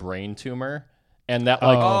like a brain tumor, and that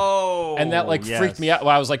like Oh, and that like freaked me out.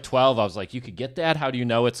 When I was like 12, I was like, you could get that? How do you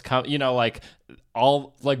know it's coming? You know, like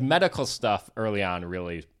all like medical stuff early on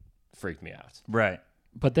really freaked me out. Right.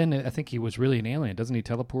 But then I think he was really an alien. Doesn't he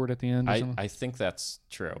teleport at the end or something? I think that's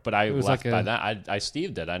true, but I was left like by a- that. I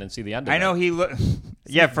Steved it. I didn't see the end of it. I know he look.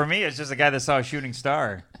 Yeah, for me, it's just a guy that saw a shooting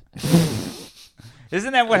star.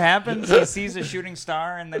 Isn't that what happens? He sees a shooting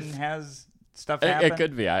star and then has stuff happen. It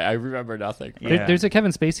could be. I remember nothing. Yeah. There's a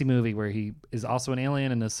Kevin Spacey movie where he is also an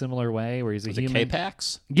alien in a similar way, where he's a Is it human.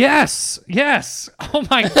 K-Pax? Yes. Oh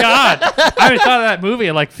my God. I haven't thought of that movie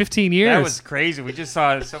in like 15 years. That was crazy. We just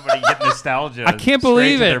saw somebody get nostalgia. I can't straight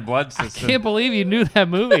believe to it. Their blood I system. can't believe you knew that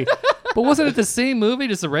movie. But wasn't it the same movie,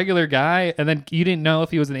 just a regular guy, and then you didn't know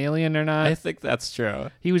if he was an alien or not? I think that's true.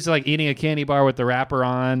 He was like eating a candy bar with the wrapper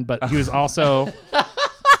on, but he was also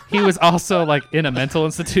like in a mental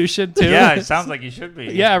institution too. Yeah, it sounds like he should be.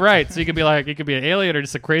 Yeah, right. So you could be like, he could be an alien or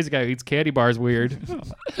just a crazy guy who eats candy bars weird.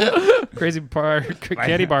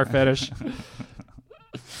 Candy bar fetish.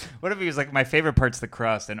 What if he was like, my favorite part's the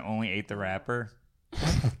crust and only ate the wrapper?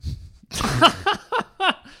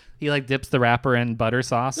 He like dips the wrapper in butter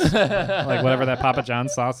sauce, like whatever that Papa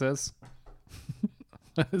John's sauce is.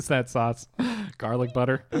 What is that sauce? Garlic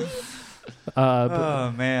butter.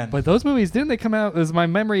 Oh man! But those movies, didn't they come out? Is my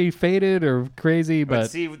memory faded or crazy? But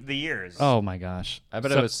Let's see the years. oh my gosh, I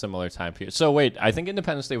bet it was similar time period. So wait, I think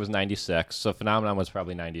Independence Day was 96. So Phenomenon was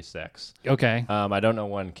probably 96. okay. I don't know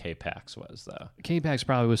when K-Pax was though. K-Pax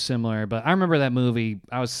probably was similar, but I remember that movie.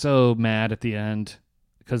 I was so mad at the end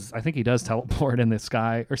because I think he does teleport in the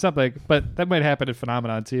sky or something. But that might happen in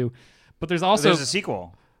Phenomenon too. But there's also there's a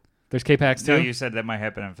sequel. there's K-Pax too. No, you said that might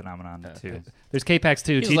happen in Phenomenon too. There's K-Pax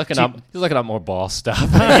too. He's looking up more ball stuff.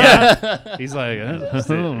 He's like,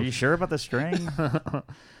 Are you sure about the string?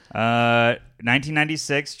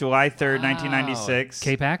 1996, July 3rd, 1996.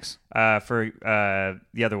 K-Pax. For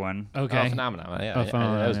the other one. Okay. Oh, Phenomenon. Yeah, Oh,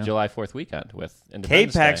 Phenomenon, that was yeah. July 4th weekend with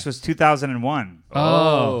Independence K-Pax Day. was 2001. Oh,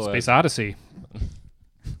 Oh, Space Odyssey.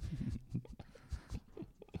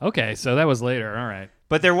 Okay, so that was later. All right.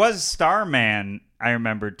 But there was Starman, I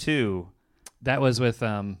remember too. That was with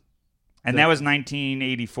And that was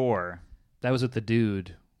 1984. that was with the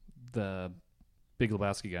dude, the Big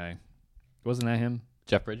Lebowski guy. Wasn't that him?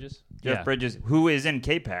 Jeff Bridges. Jeff Yeah. Bridges, who is in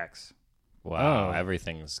K-Pax. Wow, Oh.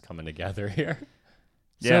 everything's coming together here.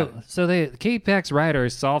 Yeah. So the K-Pax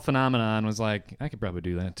writers saw Phenomenon, was like, I could probably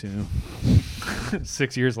do that too.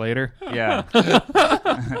 6 years later. Yeah.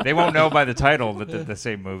 They won't know by the title that they're the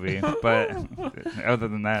same movie, but other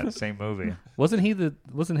than that, same movie. Wasn't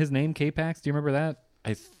his name K-Pax? Do you remember that?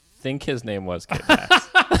 I think his name was K-Pax.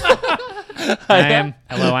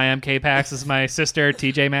 I am K-Pax. This is my sister,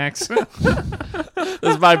 TJ Maxx.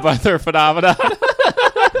 This is my brother Phenomenon.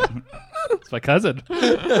 It's my cousin.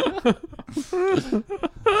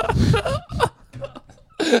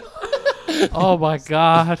 Oh my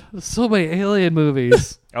god. So many alien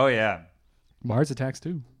movies. Oh, yeah. Mars Attacks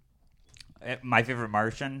too. My Favorite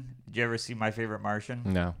Martian. Did you ever see My Favorite Martian?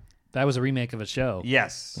 No. That was a remake of a show.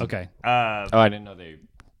 Yes. Okay. Oh, I didn't know they.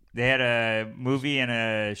 They had a movie and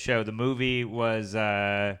a show. The movie was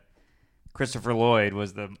Christopher Lloyd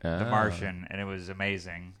was the Martian, and it was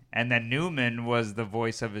amazing. And then Newman was the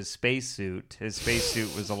voice of his spacesuit. His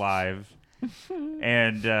spacesuit was alive,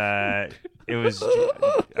 and it was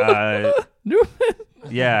Newman.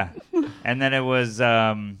 yeah. And then it was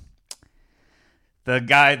the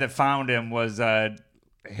guy that found him was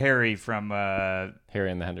Harry from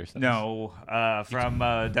Harry and the Hendersons. from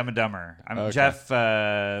Dumb and Dumber. I'm Okay. Jeff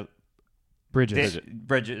Bridges.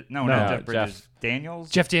 Bridges. No, No, not Jeff Bridges. Jeff. Daniels.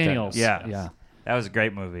 Jeff Daniels. Yeah. Yeah. That was a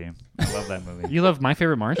great movie. I love that movie. You love My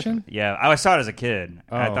Favorite Martian? Yeah, I saw it as a kid.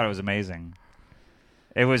 I Oh. thought it was amazing.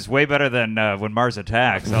 It was way better than When Mars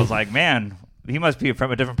Attacks. I was like, man, he must be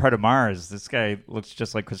from a different part of Mars. This guy looks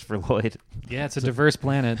just like Christopher Lloyd. Yeah, it's a diverse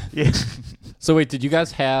planet. Yeah. So wait, did you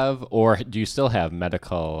guys have, or do you still have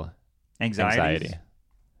medical anxiety?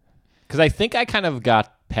 Because I think I kind of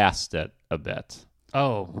got past it a bit.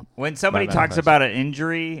 Oh, When somebody My talks bad. about an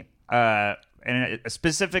injury, and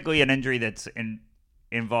specifically an injury that's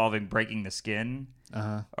involving breaking the skin,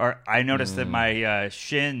 or I noticed that my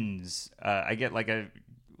shins, I get like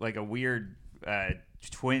a weird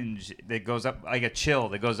twinge that goes up, like a chill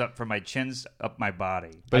that goes up from my chins up my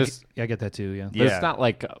body. But it's I get that too. Yeah. but it's not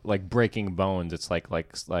like breaking bones. It's like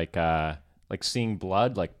seeing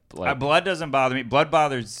blood. Like Blood doesn't bother me. Blood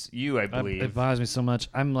bothers you, I believe. It bothers me so much.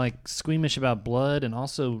 I'm like squeamish about blood and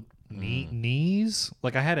also knees.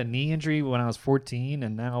 Like I had a knee injury when I was 14,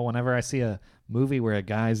 and now whenever I see a movie where a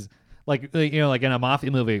guy's like like in a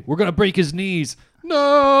mafia movie, we're gonna break his knees. No,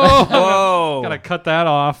 Whoa! gotta cut that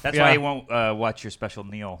off. That's Yeah. why you won't watch your special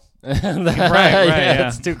Neil. right. Yeah.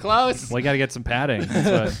 It's too close. Well, you got to get some padding.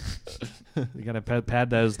 That's what, you got to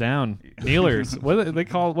pad those down. Kneelers. What are they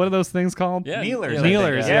called? What are those things called? Yeah, Kneelers. I think,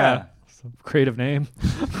 Kneelers. Yeah. Some creative name.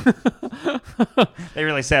 They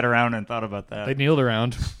really sat around and thought about that. They kneeled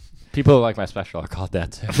around. People who like my special are called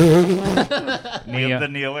that too. Kneel the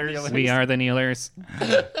Kneelers. We are the Kneelers.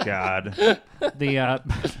 God.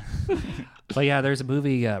 But yeah, there's a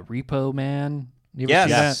movie, Repo Man. You ever Yes.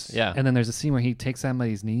 see Yes, that? yeah. And then there's a scene where he takes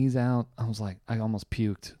somebody's knees out. I was like, I almost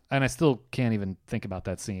puked, and I still can't even think about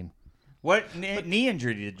that scene. What knee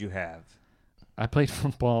injury did you have? I played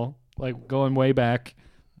football, like going way back.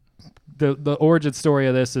 The origin story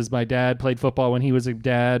of this is my dad played football when he was a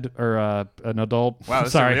dad or an adult. Wow,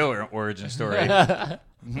 that's Sorry. a real origin story.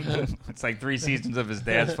 It's like 3 seasons of his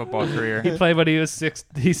dad's football career. He played when he was 6.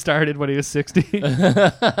 He started when he was 60. He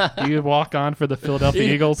would walk on for the Philadelphia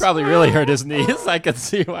He Eagles. probably really hurt his knees. I can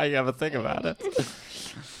see why you have a think about it.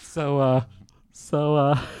 So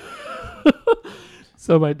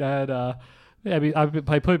my dad. Yeah, I mean, I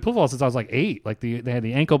played football since I was like 8. Like they had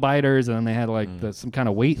the ankle biters, and then they had like some kind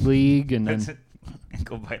of weight league, and then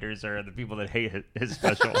ankle biters are the people that hate his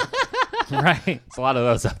special. Right. It's a lot of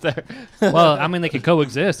those out there. Well, I mean, they can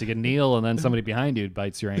coexist. You can kneel, and then somebody behind you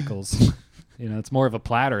bites your ankles. It's more of a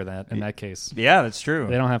platter in that case. Yeah, that's true.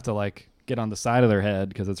 They don't have to like get on the side of their head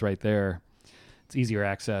because it's right there. It's easier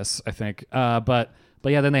access, I think. But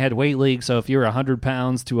yeah, then they had weight league. So if you were 100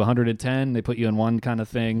 pounds to 110, they put you in one kind of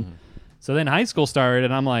thing. Mm-hmm. So then high school started,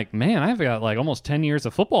 and I'm like, man, I've got like almost 10 years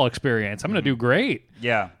of football experience. I'm going to do great.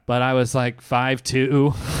 Yeah. But I was like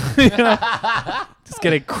 5'2", just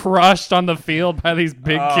getting crushed on the field by these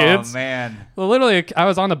big kids. Oh, man. Well, literally, I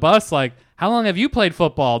was on the bus like, how long have you played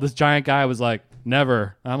football? This giant guy was like,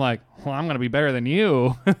 never. I'm like, well, I'm going to be better than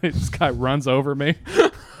you. This guy runs over me.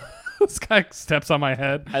 This guy steps on my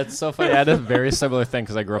head. It's so funny. I had a very similar thing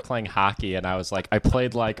because I grew up playing hockey, and I was like, I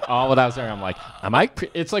played like all when I was there. I'm like,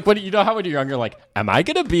 it's like when how when you're younger, like, am I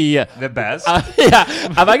gonna be the best? Yeah,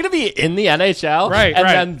 am I gonna be in the NHL? Right. And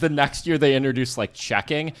then the next year they introduced like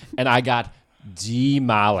checking, and I got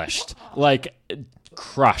demolished, like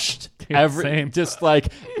crushed. Same. Just like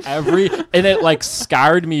and it like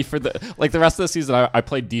scarred me for the rest of the season. I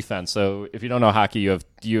played defense, so if you don't know hockey, you have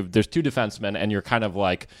there's two defensemen, and you're kind of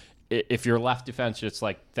like, if you're left defense, it's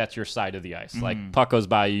like that's your side of the ice. Mm-hmm. Like puck goes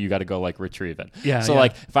by you got to go like retrieve it. Yeah. So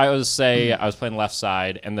like if I was I was playing left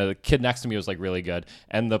side and the kid next to me was like really good,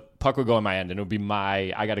 and the puck would go in my end, and it would be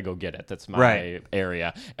I got to go get it. That's my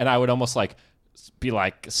area, and I would almost like be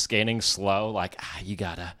like skating slow, like you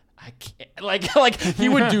gotta. I can't like he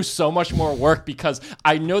would do so much more work because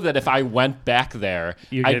I know that if I went back there,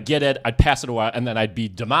 I'd get it, I'd pass it away, and then I'd be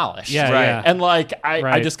demolished. Yeah, right. Yeah. And like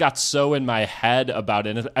I just got so in my head about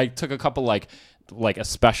it. And I took a couple like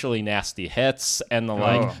especially nasty hits, and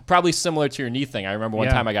probably similar to your knee thing. I remember one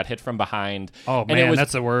time I got hit from behind. Oh man,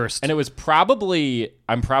 that's the worst. And it was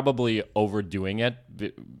I'm probably overdoing it,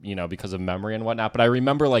 because of memory and whatnot. But I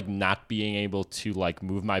remember like not being able to like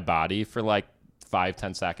move my body for like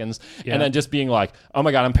 5-10 seconds, and then just being like, oh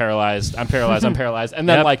my god, I'm paralyzed, and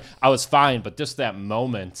then like I was fine, but just that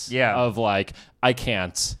moment of like I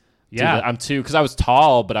can't I'm too, because I was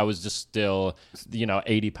tall, but I was just still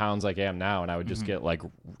 80 pounds like I am now, and I would just get like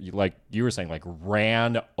you were saying, like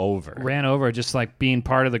ran over just like being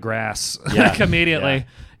part of the grass like immediately.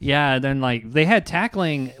 And then like they had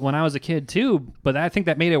tackling when I was a kid too, but I think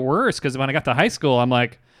that made it worse because when I got to high school, I'm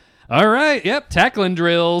like, all right, tackling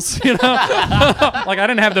drills. Like I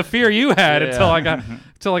didn't have the fear you had until I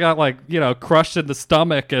got like crushed in the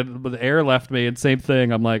stomach and the air left me. And same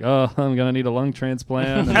thing, I'm like, oh, I'm gonna need a lung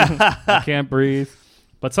transplant. And I can't breathe.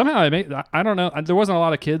 But somehow I don't know. There wasn't a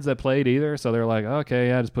lot of kids that played either, so they're like, okay,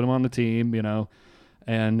 just put them on the team,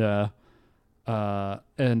 and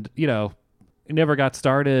it never got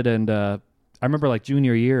started. And I remember like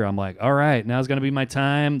junior year, I'm like, all right, now's going to be my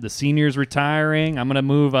time. The senior's retiring. I'm going to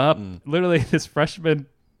move up. Literally, this freshman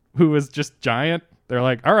who was just giant, they're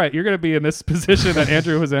like, all right, you're going to be in this position that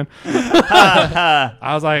Andrew was in. I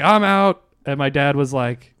was like, I'm out. And my dad was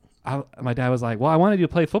like, well, I wanted you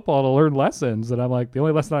to play football to learn lessons. And I'm like, the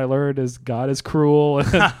only lesson I learned is God is cruel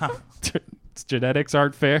and genetics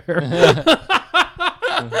aren't fair.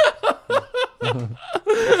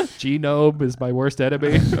 Genome is my worst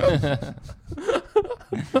enemy.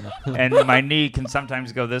 And my knee can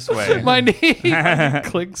sometimes go this way. My knee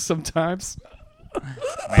clinks sometimes.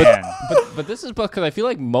 Man. But this is because I feel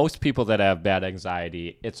like most people that have bad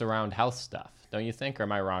anxiety, it's around health stuff. Don't you think? Or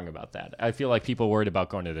am I wrong about that? I feel like people worried about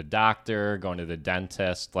going to the doctor, going to the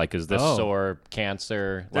dentist. Like, is this sore,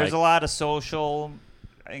 cancer? There's a lot of social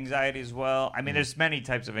anxiety as well. I mean, there's many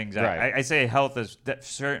types of anxiety. Right. I say health is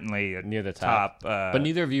certainly near the top. But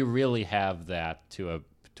neither of you really have that to a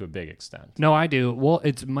big extent. No, I do. Well,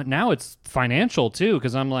 now it's financial too,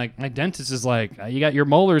 because I'm like, my dentist is like, you got your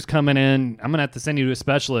molars coming in. I'm gonna have to send you to a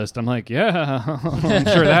specialist. I'm like, yeah, I'm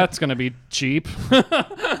sure that's gonna be cheap.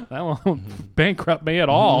 That won't bankrupt me at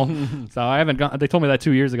all. So I haven't gone. They told me that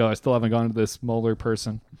 2 years ago. I still haven't gone to this molar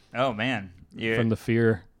person. Oh man, from the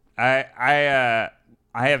fear. I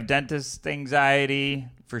have dentist anxiety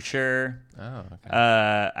for sure. Oh, okay.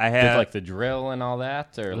 I have like the drill and all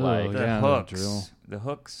that, or like the hooks. The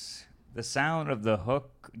hooks, the sound of the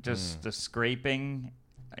hook, just the scraping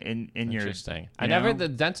in your. Interesting. The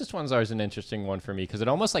dentist ones are an interesting one for me because it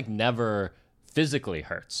almost like never physically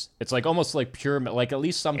hurts. It's like almost like pure, like at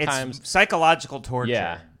least sometimes it's psychological torture.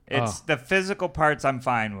 Yeah, it's the physical parts I'm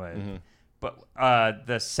fine with. Mm-hmm. But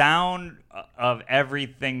the sound of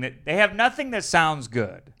everything they have nothing that sounds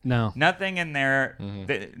good. No, nothing in there.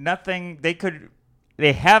 Nothing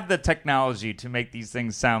they have the technology to make these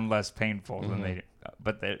things sound less painful than they.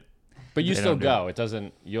 But you still go. It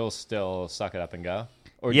doesn't. You'll still suck it up and go.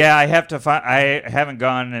 Or I have to. I haven't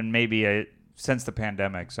gone in maybe since the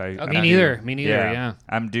pandemic. So Me neither. Yeah.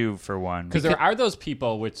 I'm due for one. Because there are those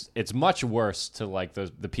people, which it's much worse to like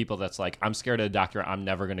the people that's like, I'm scared of the doctor. I'm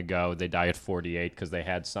never going to go. They die at 48 because they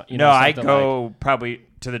had some. No, I go probably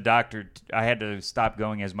to the doctor. I had to stop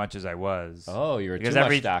going as much as I was. Oh, you're because too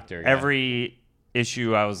much doctor. Yeah. Every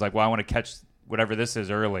issue, I was like, well, I want to catch whatever this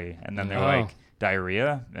is early. And then they're like,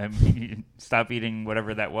 diarrhea? And stop eating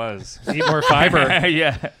whatever that was. Eat more fiber.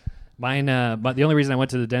 Yeah. Mine, but the only reason I went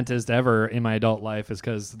to the dentist ever in my adult life is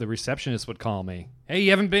because the receptionist would call me. Hey, you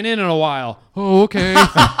haven't been in a while. Oh, okay.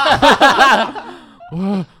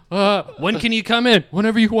 When can you come in?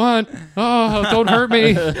 Whenever you want. Oh, don't hurt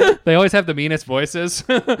me. They always have the meanest voices.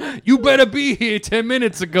 You better be here 10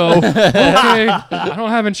 minutes ago. Okay. I don't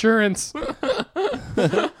have insurance.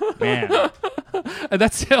 Man. And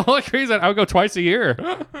that's the only reason I would go twice a year.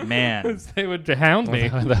 Man. They would hound me.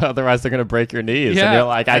 Otherwise, they're going to break your knees. Yeah. And you're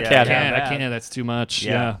like, I can't. I can't. That's too much.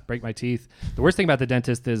 Yeah. Break my teeth. The worst thing about the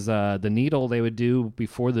dentist is the needle they would do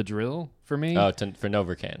before the drill for me. Oh, for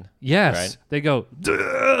Novocaine. Yes. Right? They go,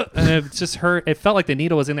 duh, and it just hurt. It felt like the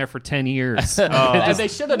needle was in there for 10 years. And they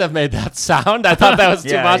shouldn't have made that sound. I thought that was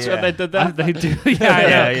too much when they did that. They do.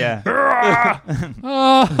 Yeah.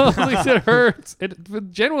 Oh, at least it hurts.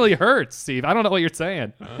 It generally hurts, Steve. I don't know what you're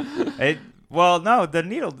saying. Well, no, the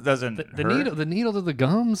needle doesn't The hurt. needle to the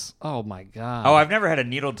gums. Oh my god. Oh, I've never had a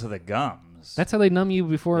needle to the gums. That's how they numb you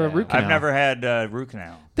before a root canal. I've never had root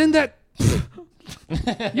canal. Then that.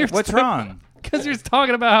 What's wrong? Because you're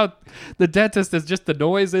talking about the dentist is just the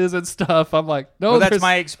noises and stuff. I'm like, no, Well, that's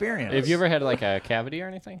my experience. Have you ever had like a cavity or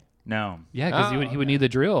anything? No. Yeah, because he would need the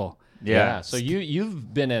drill. Yeah. So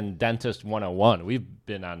you've been in Dentist 101. We've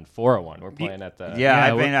been on 401. We're playing at the.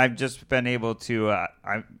 Yeah, I've just been able to.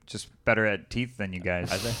 I'm just better at teeth than you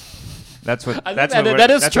guys. I think. That's what.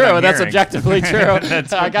 That is true. That's objectively true.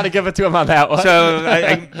 I got to give it to him on that one.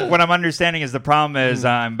 So what I'm understanding is the problem is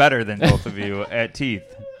I'm better than both of you at teeth.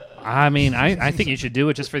 I mean, I think you should do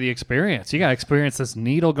it just for the experience. You got to experience this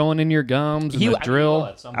needle going in your gums and the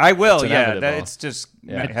drill. I will, It's yeah. inevitable. It's just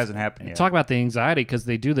it hasn't happened yet. Talk about the anxiety because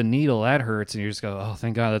they do the needle, that hurts, and you just go, oh,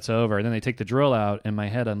 thank God that's over. And then they take the drill out. In my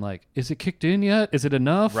head, I'm like, is it kicked in yet? Is it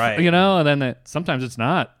enough? Right. You know, and then sometimes it's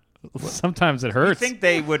not. Sometimes it You hurts. think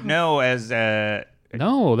they would know as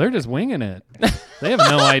No, they're just winging it. They have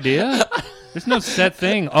no idea. There's no set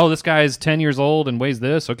thing. Oh, this guy's 10 years old and weighs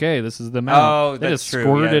this. Okay, this is the amount. Oh, they that's just true.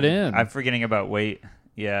 squirt yeah. it in. I'm forgetting about weight.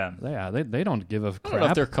 Yeah. Yeah, they don't give a I don't know if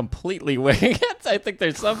crap. they're completely winging it. I think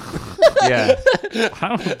there's some. Yeah. I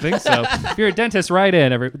don't think so. If you're a dentist, write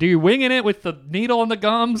in. Do you winging it with the needle in the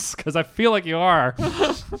gums? Because I feel like you are.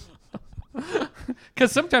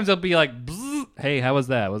 Because sometimes they'll be like, "Bzz, hey, how was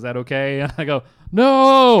that? Was that okay?" And I go,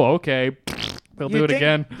 no, okay. They'll do it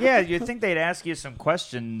again. Yeah, you'd think they'd ask you some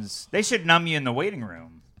questions. They should numb you in the waiting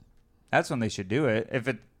room. That's when they should do it. If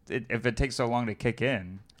it takes so long to kick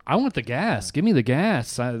in. I want the gas. Give me the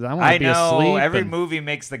gas. I want to I be know. asleep. Every movie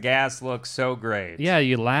makes the gas look so great. Yeah,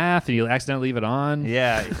 you laugh and you accidentally leave it on.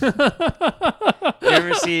 Yeah. You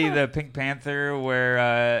ever see the Pink Panther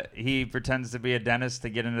where he pretends to be a dentist to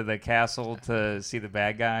get into the castle to see the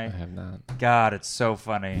bad guy? I have not. God, it's so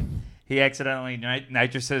funny. He accidentally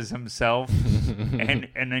nitrosates himself, and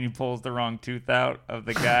then he pulls the wrong tooth out of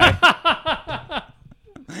the guy.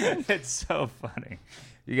 It's so funny.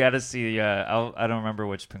 You got to see. I don't remember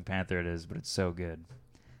which Pink Panther it is, but it's so good.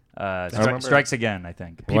 Strikes Again, I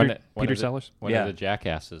think. Peter Sellers? One of the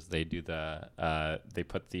jackasses, they do they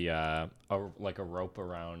put a rope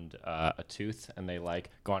around a tooth, and they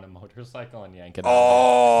go on a motorcycle and yank it.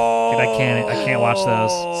 Oh, Dude, I can't watch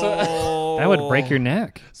those. That would break your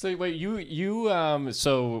neck. So wait, you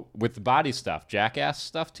so with the body stuff, jackass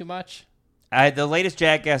stuff, too much? The latest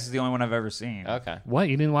Jackass is the only one I've ever seen. Okay. What?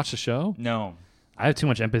 You didn't watch the show? No. I have too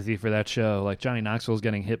much empathy for that show. Like Johnny Knoxville's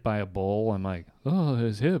getting hit by a bull. I'm like, oh,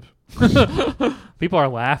 his hip. People are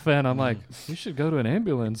laughing. I'm like, you should go to an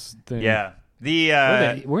ambulance thing. Yeah.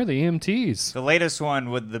 Where are the EMTs? The latest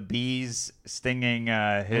one with the bees stinging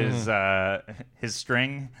his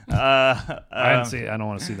string. I didn't see it. I don't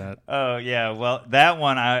want to see that. Oh yeah, well that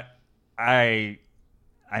one I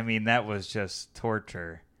mean that was just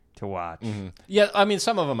torture to watch. Mm-hmm. Yeah, I mean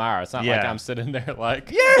some of them are. It's not like I'm sitting there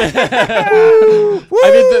like I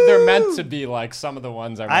mean they're meant to be like some of the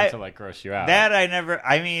ones are meant to gross you out.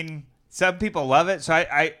 I mean some people love it, so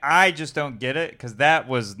I just don't get it because that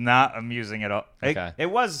was not amusing at all.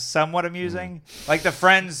 It was somewhat amusing, like the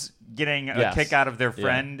friends getting a kick out of their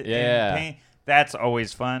friend in pain. That's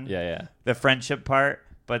always fun. Yeah. The friendship part,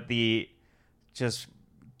 but the just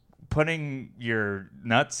putting your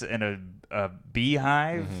nuts in a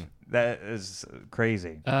beehive, That is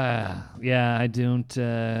crazy. Yeah, I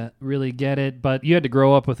don't really get it, but you had to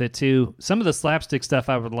grow up with it too. Some of the slapstick stuff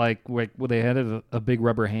I would like, where they had a big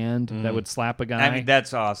rubber hand that would slap a guy. I mean,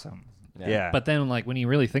 that's awesome. Yeah. But then, like, when you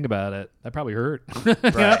really think about it, that probably hurt.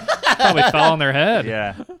 Right. Probably fell on their head.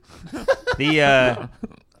 Yeah.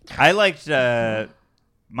 I liked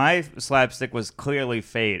my slapstick was clearly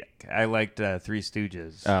fake. I liked Three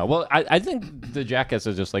Stooges. Well, I think the Jackass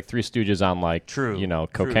is just like Three Stooges on like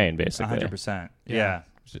cocaine, basically. 100%. Yeah.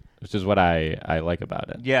 Which is what I like about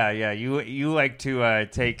it. Yeah. You like to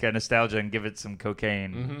take nostalgia and give it some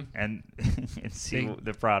cocaine and see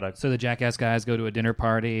the product. So the Jackass guys go to a dinner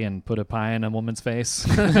party and put a pie in a woman's face.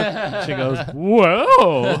 She goes,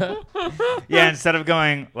 "Whoa!" Yeah, instead of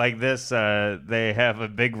going like this, they have a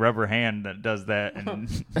big rubber hand that does that. And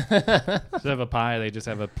Instead of a pie, they just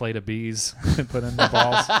have a plate of bees and put in the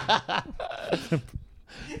balls.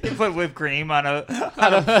 they put whipped cream on a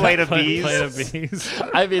plate of bees. Plate of bees.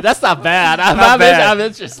 I mean, that's not bad. I'm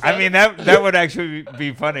interested. I mean, that would actually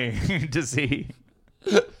be funny to see.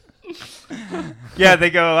 Yeah, they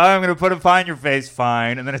go, I'm going to put a pie in your face,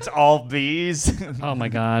 fine. And then it's all bees. Oh, my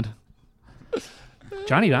God.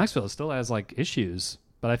 Johnny Knoxville still has, like, issues.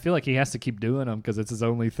 But I feel like he has to keep doing them because it's his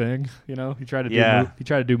only thing. You know, he tried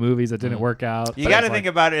to do movies that didn't work out. You got to think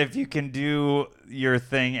about it if you can do your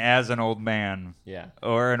thing as an old man,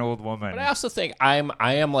 or an old woman. But I also think I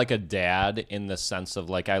am like a dad in the sense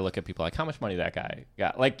of like I look at people like how much money that guy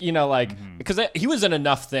got, like because he was in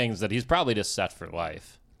enough things that he's probably just set for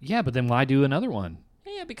life. Yeah, but then why do another one?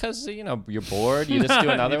 Yeah, because you're bored. You just do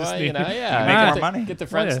another one. You make more money. Get the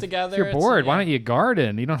friends together. If you're bored, why don't you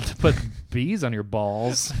garden? You don't have to put bees on your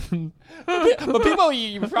balls. But people,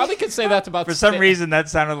 you probably could say that about. For some reason, that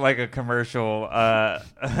sounded like a commercial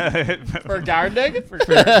for gardening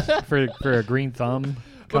for a green thumb.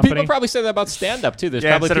 But people probably say that about stand-up too. There's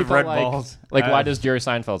probably people red like, balls. Why does Jerry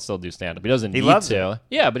Seinfeld still do stand-up? He doesn't need loves to. It.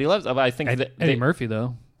 Yeah, but he loves. I think Eddie Murphy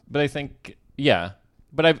though. But I think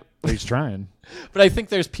but he's trying. But I think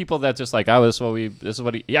there's people that just like, oh, this is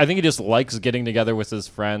what he. Yeah, I think he just likes getting together with his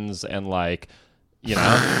friends and like,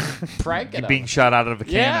 pranking being shot out of a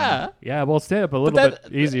cannon. Yeah. Well, stay up a little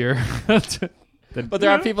bit easier. But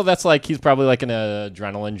there are people that's like he's probably like an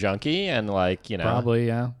adrenaline junkie and like probably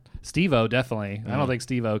yeah. Steve-O, definitely. I don't think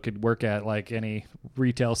Steve-O could work at like any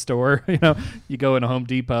retail store. You go in a Home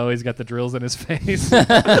Depot, he's got the drills in his face.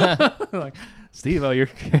 Like, Steve-O, you're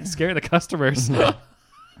scaring the customers.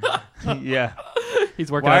 Yeah.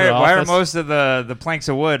 He's working at an office. Why are most of the planks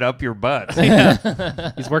of wood up your butt?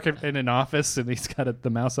 Yeah. He's working in an office and he's got the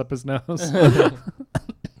mouse up his nose.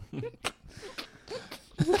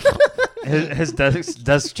 His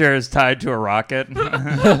desk chair is tied to a rocket.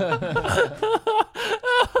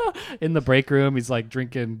 In the break room, he's like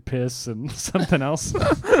drinking piss and something else.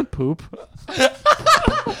 Poop.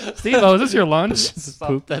 Steve-O, is this your lunch?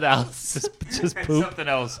 Something else. Just poop. Something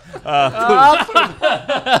else.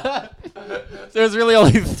 There's really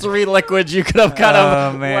only 3 liquids you could have kind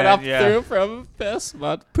of went up yeah. through from piss,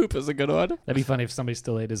 but poop is a good one. That'd be funny if somebody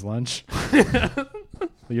still ate his lunch.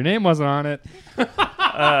 Your name wasn't on it.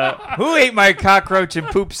 Who ate my cockroach and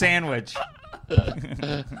poop sandwich?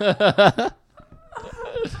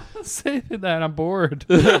 Say that, I'm bored.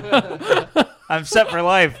 I'm set for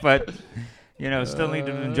life, but still need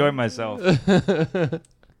to enjoy myself.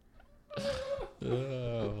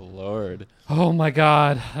 Oh Lord! Oh my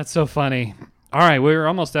God, that's so funny. All right, we're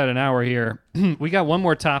almost at an hour here. We got one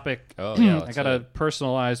more topic. Oh yeah, I got a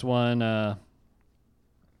personalized one.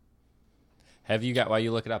 While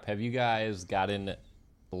you look it up, have you guys gotten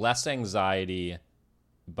less anxiety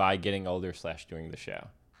by getting older / doing the show?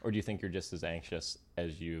 Or do you think you're just as anxious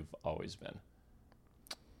as you've always been?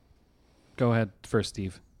 Go ahead first,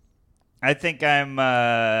 Steve. I think I'm.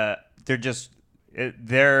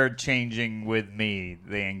 They're changing with me,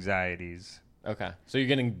 the anxieties. Okay, so you're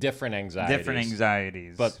getting different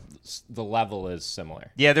anxieties. But the level is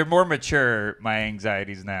similar. Yeah, they're more mature, my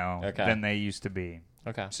anxieties now, than they used to be.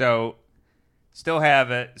 Okay. So, still have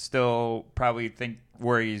it. Still probably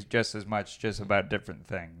worries just as much, just about different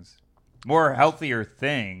things. More healthier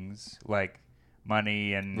things like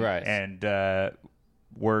money and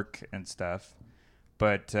work and stuff,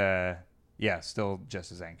 but still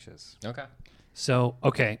just as anxious. Okay. So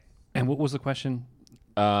and what was the question?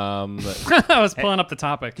 I was pulling up the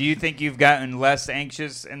topic. Do you think you've gotten less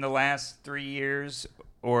anxious in the last 3 years,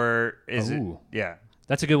 or is it? Yeah,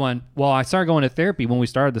 that's a good one. Well, I started going to therapy when we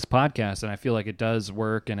started this podcast, and I feel like it does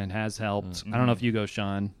work and it has helped. Mm-hmm. I don't know if you go,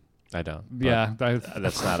 Sean. I don't. Yeah,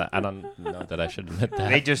 that's not. I don't know that I should admit that.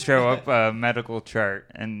 They just show up a medical chart,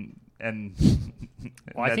 and and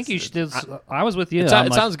Well, I think you that's- should. I was with you. It I'm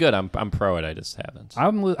like- sounds good. I'm pro it. I just haven't.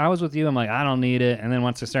 I was with you. I'm like, I don't need it. And then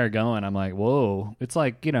once I started going, I'm like, whoa. It's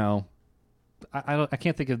like, I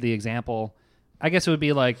can't think of the example. I guess it would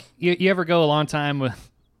be like you ever go a long time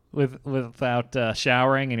without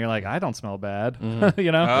showering, and you're like, I don't smell bad.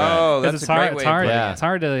 You know? Oh, 'Cause that's it's a hard. great way It's of hard. putting it. It's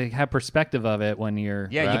hard to have perspective of it when you're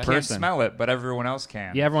Yeah, a you can't person. smell it, but everyone else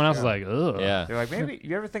can. Yeah, everyone else is like, ugh. Yeah. They're like, maybe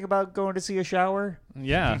you ever think about going to see a shower?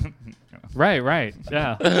 Yeah. Right.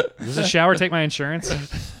 Yeah. Does the shower take my insurance?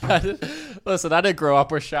 Listen, I didn't grow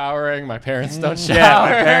up with showering. My parents don't shower. Yeah,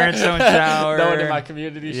 my parents don't shower. No one in my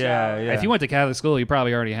community Yeah, shower. yeah. If you went to Catholic school, you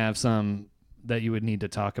probably already have some that you would need to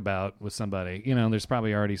talk about with somebody. There's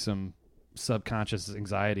probably already some subconscious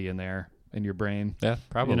anxiety in there in your brain. Yeah,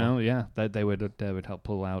 probably. That would help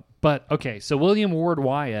pull out. But okay, so William Ward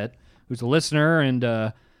Wyatt, who's a listener and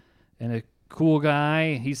a cool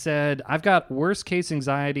guy, he said, I've got worst case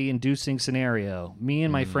anxiety inducing scenario. Me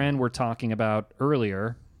and my friend were talking about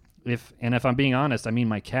earlier. If I'm being honest, I mean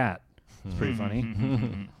my cat. It's pretty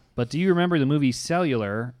funny. But do you remember the movie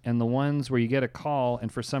Cellular and the ones where you get a call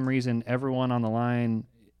and for some reason everyone on the line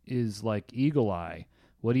is like Eagle Eye?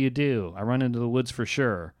 What do? I run into the woods for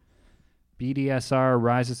sure. BDSR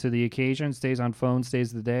rises to the occasion, stays on phone,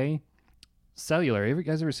 stays the day. Cellular. You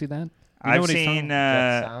guys ever see that? You know I've what he's seen. talking-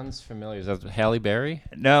 That sounds familiar. Is that Halle Berry?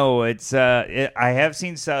 No, it's. I have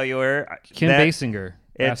seen Cellular. Kim Basinger.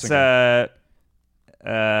 It's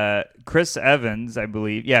Chris Evans, I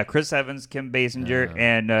believe. Yeah, Chris Evans, Kim Basinger,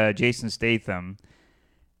 and Jason Statham.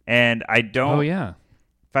 And I don't. Oh, yeah.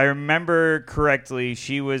 If I remember correctly,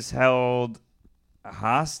 she was held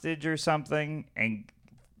hostage or something, and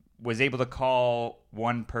was able to call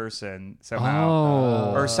one person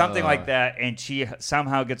somehow, or something like that. And she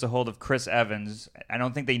somehow gets a hold of Chris Evans. I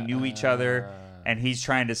don't think they knew each other, and he's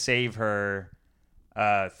trying to save her.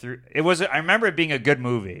 Through it was. I remember it being a good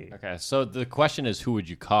movie. Okay, so the question is, who would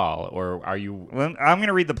you call, or are you? Well, I'm going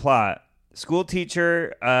to read the plot. School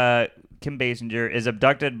teacher Kim Basinger is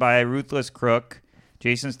abducted by a ruthless crook,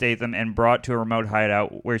 Jason Statham, and brought to a remote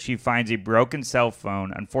hideout where she finds a broken cell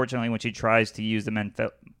phone. Unfortunately, when she tries to use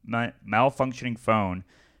the malfunctioning phone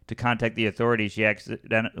to contact the authorities, she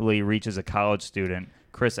accidentally reaches a college student,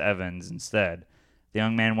 Chris Evans, instead. The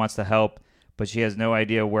young man wants to help, but she has no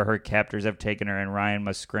idea where her captors have taken her, and Ryan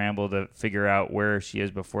must scramble to figure out where she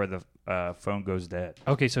is before the phone goes dead.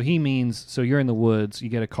 Okay, so he means, so you're in the woods, you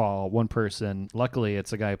get a call, one person. Luckily,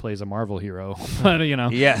 it's a guy who plays a Marvel hero. But,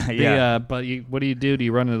 Yeah. But what do? Do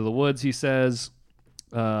you run into the woods, he says?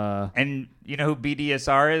 And you know who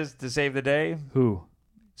BDSR is to save the day? Who?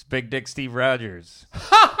 It's Big Dick Steve Rogers.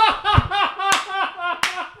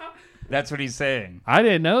 That's what he's saying. I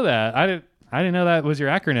didn't know that. I didn't know that was your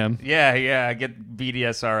acronym. Yeah, I get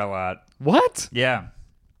BDSR a lot. What? Yeah.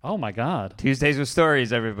 Oh, my God. Tuesdays with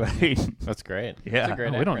Stories, everybody. That's great. Yeah. That's a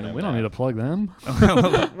great Oh, we don't acronym, need to plug them.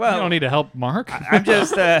 Well, We don't need to help Mark. I'm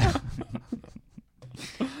just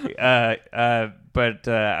but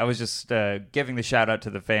I was just giving the shout out to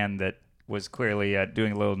the fan that was clearly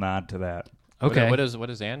doing a little nod to that. Okay. What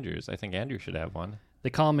is Andrew's? I think Andrew should have one. They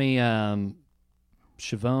call me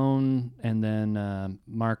Siobhan, and then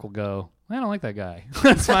Mark will go, I don't like that guy.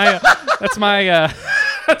 That's my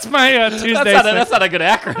Tuesday. That's not a good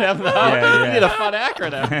acronym, though. Yeah. You need a fun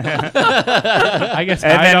acronym. I guess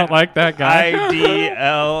And I then don't like that guy.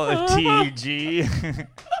 IDLTG.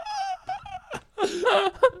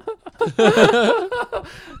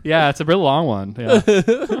 Yeah, it's a real long one. Yeah.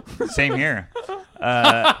 Same here.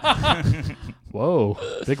 Whoa,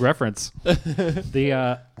 big reference.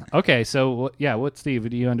 Okay, so what, Steve?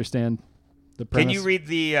 Do you understand the premise? Can you read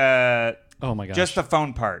the Oh my gosh. just the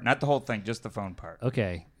phone part, not the whole thing, just the phone part.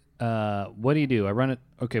 Okay. What do? I run it.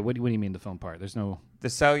 Okay. What do you mean the phone part? There's no. The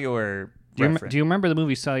cellular. Do you reference. remember the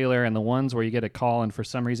movie Cellular and the ones where you get a call and for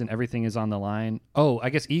some reason everything is on the line? Oh, I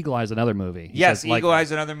guess Eagle Eye's another movie. He Yes, says, like- Eagle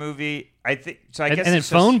Eye's another movie. I think so. I and guess then it's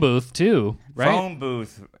Phone just, Booth too, right? Phone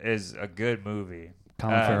Booth is a good movie.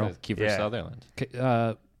 Colin Farrell. With Kiefer Yeah. Sutherland.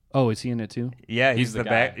 Oh, is he in it too? Yeah, He's he's the the guy.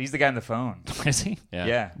 back. He's the guy on the phone. Is he?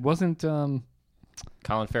 Yeah. Wasn't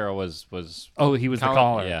Colin Farrell was. Oh, he was Colin- the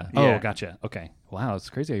caller. yeah. Oh, Yeah. gotcha. Okay. Wow, it's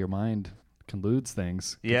crazy how your mind conludes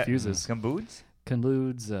things. Yeah, Confuses. Camboots.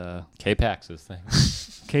 Conludes. K-Pax's thing.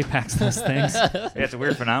 K-Pax does things. Yeah, it's a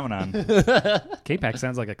weird phenomenon. K-Pax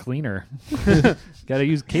sounds like a cleaner. Got to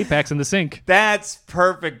use K-Pax in the sink. That's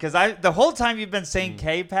perfect because the whole time you've been saying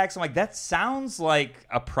K-Pax, I'm like, that sounds like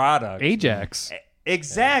a product. Ajax.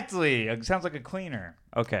 Exactly. It sounds like a cleaner.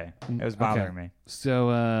 Okay, it was bothering me.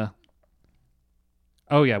 So,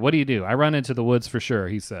 oh yeah, what do? I run into the woods for sure,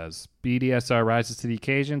 he says. BDSR rises to the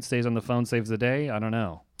occasion, stays on the phone, saves the day. I don't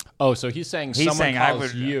know. Oh, so he's saying He's someone saying I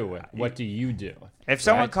calls would- you. What do you do? If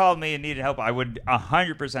someone Right. called me and needed help, I would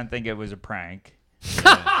 100% think it was a prank.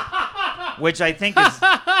 Which I think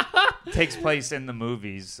takes place in the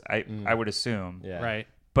movies, I would assume. Yeah. Right.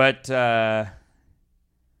 But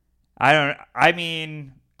I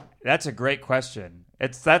mean, that's a great question.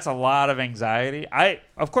 That's a lot of anxiety.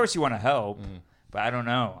 Of course you want to help, but I don't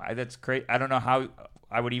know. That's great. I don't know how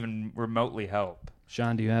I would even remotely help.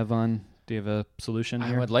 Sean, do you have a solution I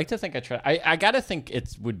here? would like to think I gotta think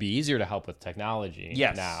it would be easier to help with technology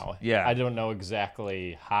Yes. now. Yeah. I don't know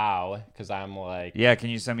exactly how, because I'm like, Yeah, can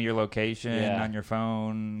you send me your location Yeah. on your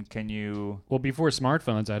phone? Can you? Well, before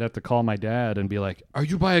smartphones, I'd have to call my dad and be like, "Are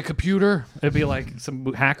you by a computer?" It'd be like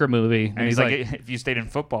some hacker movie, and And he's like, if you stayed in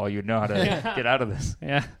football, you'd know how to get out of this.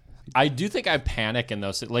 "Yeah, I do think I panic in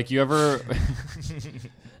those. Like, you ever,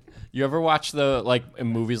 you ever watch in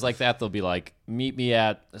movies like that? They'll be like, meet me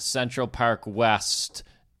at Central Park West.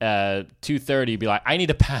 2:30. Be like, I need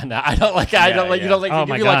a pen. I don't like. Yeah, You don't like. Oh They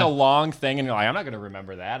my give you like God. a long thing, and you're like, I'm not gonna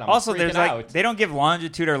remember that. I'm Also, freaking there's out. they don't give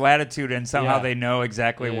longitude or latitude, and somehow Yeah. they know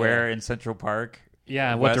exactly Yeah. where in Central Park.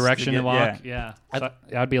 yeah, West what direction to get- walk?" Yeah. So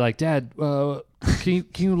I'd be like, "Dad, can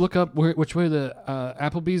you look up which way the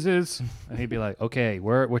Applebee's is?" And he'd be like, "Okay,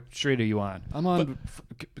 what street are you on?" "I'm on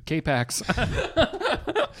K-Pax."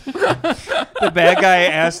 The bad guy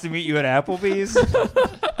asked to meet you at Applebee's.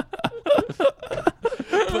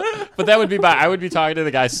 But that would be I would be talking to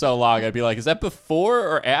the guy so long. I'd be like, is that before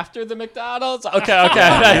or after the McDonald's? Okay.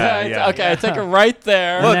 yeah. Okay, I take it right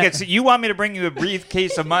there. Look, it's you want me to bring you a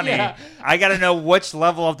briefcase of money. Yeah. I got to know which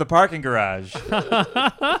level of the parking garage.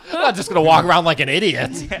 I'm not just gonna walk around like an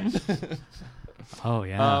idiot. Oh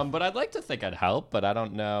yeah. But I'd like to think I'd help, but I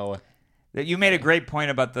don't know. That you made a great point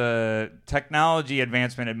about the technology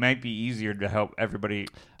advancement. It might be easier to help everybody.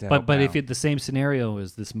 but if it's the same scenario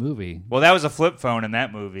as this movie, well, that was a flip phone in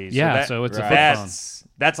that movie. Yeah, so it's a flip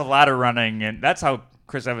That's a lot of running, and that's how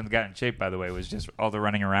Chris Evans got in shape. By the way, was just all the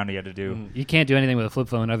running around he had to do. you can't do anything with a flip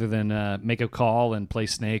phone other than make a call and play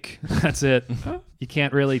Snake. That's it. You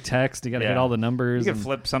can't really text. You got to hit Yeah. all the numbers. You can and-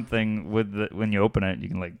 flip something when you open it. You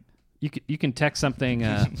can like. You can text something.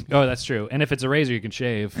 Oh, that's true. And if it's a razor, you can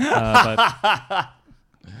shave. But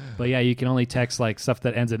yeah, you can only text like stuff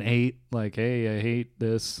that ends in 8. Like, hey, I hate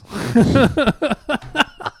this.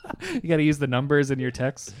 You got to use the numbers in your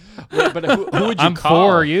text. But who would you I'm call?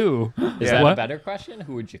 for you. Is Yeah. that What? a better question?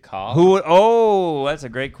 Who would you call? Oh, that's a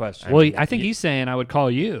great question. Well, I think he's saying I would call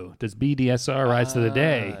you. Does BDSR rise to the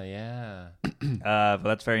day? Yeah. But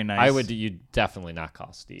that's very nice. I would. You definitely not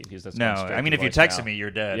call Steve. He's just No, going straight I mean to if you voicemail. texted me,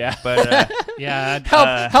 you're dead. Yeah. But Yeah.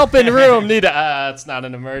 Help in room. Need a. It's not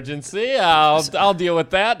an emergency. I'll deal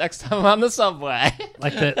with that next time I'm on the subway.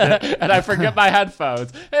 Like the And I forget my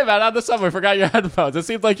headphones. Hey man, on the subway, forgot your headphones. It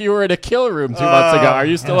seemed like you were in a kill room 2 months ago. Are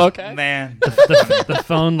you still okay? man, the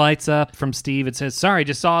phone lights up from Steve. It says, "Sorry,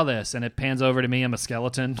 just saw this," and it pans over to me. I'm a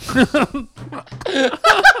skeleton.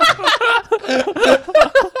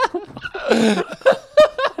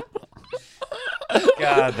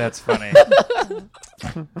 God, that's funny.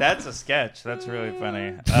 That's a sketch. That's really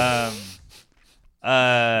funny.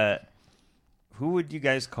 Who would you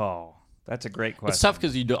guys call? That's a great question. It's tough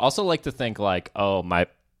because you do also like to think like, oh, my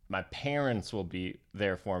parents will be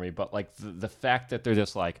there for me, but like the fact that they're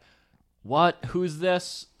just like, what? Who's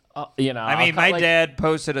this? You know. I mean, my dad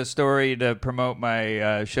posted a story to promote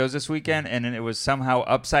my shows this weekend, and it was somehow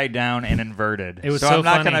upside down and inverted. It was so so I'm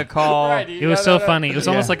not funny. gonna call. Right, It was so funny. It was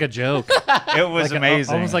almost like a joke. It was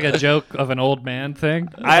amazing. Almost like a joke of an old man thing.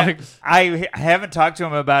 I haven't talked to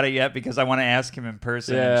him about it yet because I want to ask him in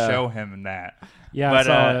person Yeah. and show him that. Yeah, but I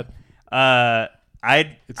saw it.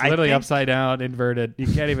 It's literally think, upside down, inverted. You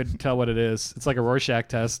can't even tell what it is. It's like a Rorschach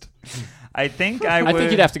test. I think I would. I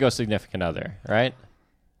think you'd have to go significant other, right?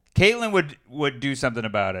 Caitlin would do something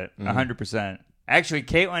about it, Mm-hmm. 100%. Actually,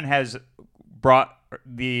 Caitlin has brought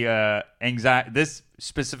the this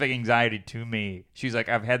specific anxiety to me. She's like,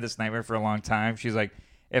 I've had this nightmare for a long time. She's like,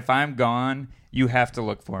 if I'm gone, you have to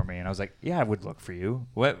look for me. And I was like, yeah, I would look for you.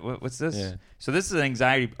 What's this? Yeah. So this is an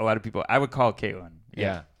anxiety a lot of people. I would call Caitlin.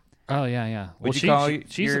 Yeah. Oh yeah. Would you call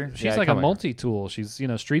she's your- she's Yeah, like I a call her. multi-tool. She's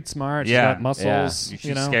street smart. She's Yeah. got muscles. She's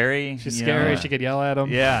you know, scary. She's you scary. know? She could yell at him.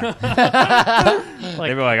 Yeah.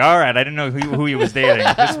 They were like, all right, I didn't know who he was dating.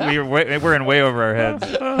 We're in way over our heads.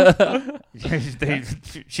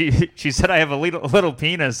 She said I have a little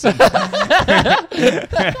penis.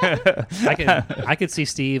 I could see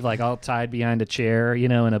Steve like all tied behind a chair,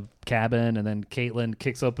 in a cabin, and then Caitlin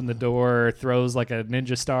kicks open the door, throws like a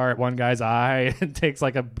ninja star at one guy's eye, and takes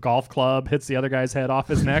like a golf club, hits the other guy's head off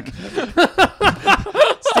his neck.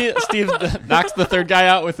 Steve knocks the third guy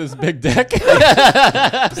out with his big dick.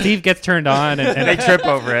 Steve gets turned on, and They trip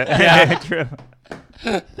over it. Yeah. They trip.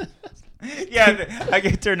 Yeah, I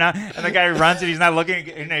get turned on, and the guy runs, and he's not looking,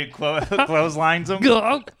 and he clotheslines him.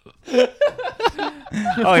 Oh,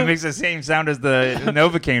 he makes the same sound as the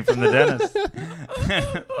Novocaine from the dentist.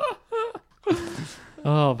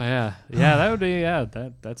 oh man, yeah, that would be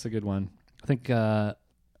that's a good one. I think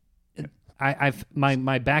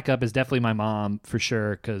my backup is definitely my mom for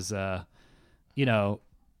sure because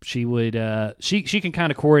she would she can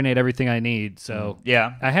kind of coordinate everything I need. So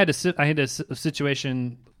Yeah. I had a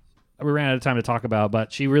situation we ran out of time to talk about,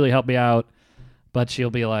 but she really helped me out. But she'll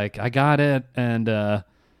be like, I got it, and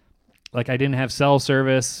like I didn't have cell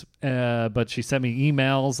service, but she sent me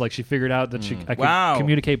emails. Like she figured out that I could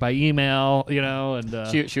communicate by email, and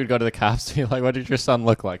She would go to the cops and be like, "What did your son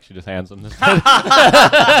look like?" She just hands him this.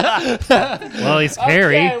 well, he's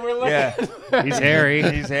hairy. Okay, we're looking. Yeah. He's hairy.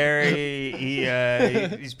 He's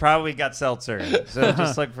hairy. He's probably got seltzer. So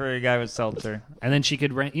just look for a guy with seltzer. And then she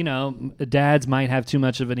could rent, dads might have too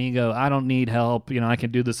much of an ego. I don't need help. I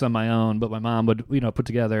can do this on my own. But my mom would, put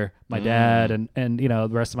together my dad and the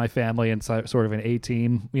rest of my family and sort of an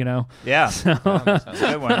A-team, Yeah. So, That's a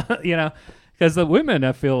good one. because the women,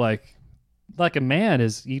 I feel like a man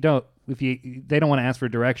is, they don't want to ask for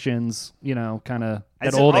directions, kind of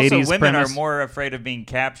that old also, 80s women premise. are more afraid of being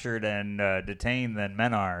captured and detained than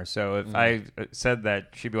men are. So if I said that,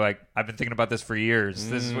 she'd be like, I've been thinking about this for years.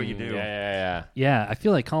 This is what you do. Yeah, I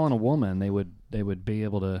feel like calling a woman, they would be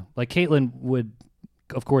able to, like Caitlin would,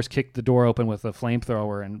 of course, kick the door open with a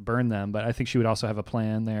flamethrower and burn them, but I think she would also have a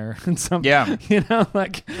plan there. And she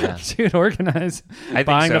would organize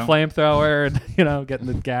buying the flamethrower and, getting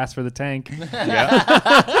the gas for the tank.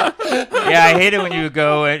 Yeah. Yeah, I hate it when you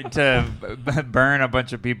go to burn a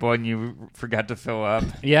bunch of people and you forgot to fill up.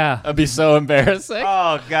 Yeah. That'd be so embarrassing.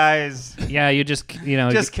 Oh, guys. Yeah, you just,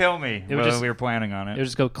 just kill me. It would We were planning on it. It would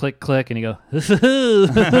just go click, click, and you go,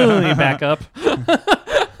 you back up.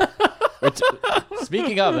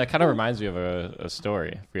 Speaking of, that kind of reminds me of a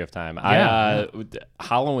story, if we have time. Yeah.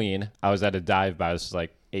 Halloween, I was at a dive bar. This was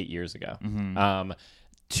like 8 years ago. Mm-hmm.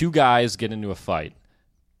 Two guys get into a fight.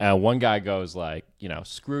 One guy goes like,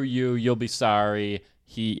 screw you, you'll be sorry.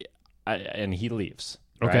 And he leaves.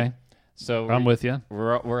 Okay. Right? So I'm with you.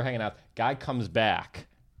 We're hanging out. Guy comes back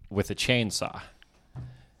with a chainsaw.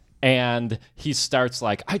 And he starts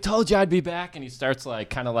like, I told you I'd be back. And he starts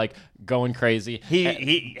like kind of like going crazy.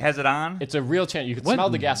 He has it on? It's a real chain. You can What?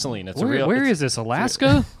 smell the gasoline. It's Where is this?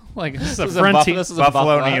 Alaska? Like this is a This is frontier. this is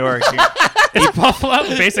Buffalo, New York. It's Buffalo,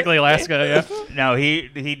 basically Alaska. Yeah. No,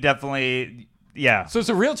 he definitely, yeah. So it's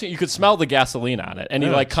a real chain. You could smell the gasoline on it. And he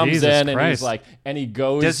Oh, like comes Jesus in and Christ. he's like, and he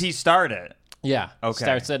goes. Does he start it? Yeah. Okay.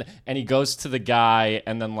 Starts it. And he goes to the guy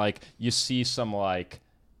and then like you see some like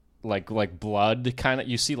blood kind of,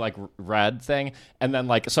 you see like red thing. And then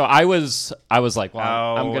like, so I was like,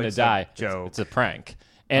 well, I'm going to it's a die. joke. It's a prank.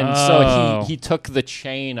 And so he took the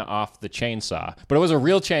chain off the chainsaw, but it was a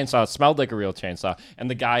real chainsaw. It smelled like a real chainsaw. And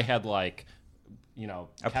the guy had like,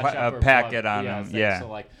 ketchup or packet blood, on him. thing. Yeah. So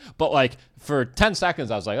like, but like for 10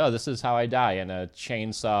 seconds, I was like, oh, this is how I die in a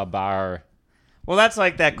chainsaw bar. Well, that's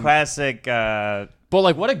like that classic. But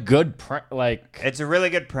like, what a good prank! Like, It's a really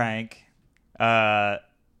good prank.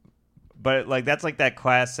 But like that's like that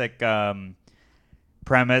classic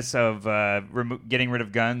premise of getting rid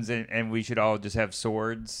of guns and we should all just have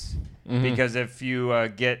swords because if you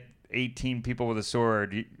get 18 people with a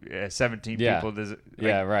sword, 17 people does it.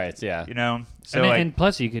 right, So and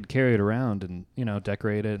plus you could carry it around and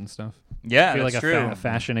decorate it and stuff. yeah, Feel that's like true. a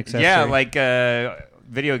fashion accessory. Yeah, like a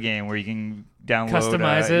video game where you can download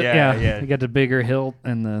customize it. Yeah. You got the bigger hilt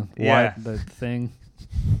and the Yeah. the thing,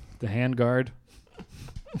 the hand guard.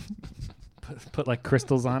 Put like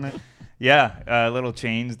crystals on it. Yeah, little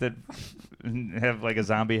chains that have like a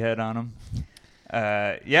zombie head on them.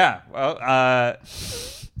 Yeah. Well,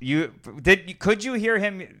 could you hear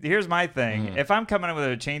him? Here's my thing. If I'm coming in with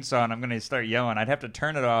a chainsaw and I'm going to start yelling, I'd have to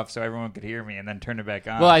turn it off so everyone could hear me and then turn it back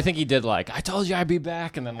on. well, I think he did like, I told you I'd be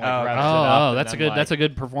back, and then like Oh, wrapped it up. and that's a then, good. like- That's a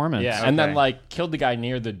good performance. Yeah, and then Okay. like killed the guy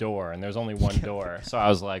near the door, and there's only one door. So I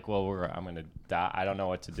was like, well, I'm gonna die. I don't know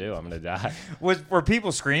what to do. I'm gonna die. Were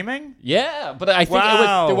people screaming? Yeah, but I think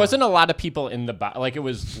Wow. there wasn't a lot of people in the like it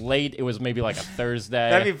was late. It was maybe like a Thursday.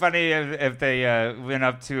 That'd be funny if they went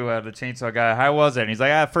up to the chainsaw guy. How was it? And he's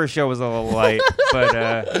like, first show was a little light, but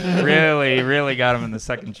really got him in the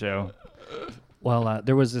second show. Well,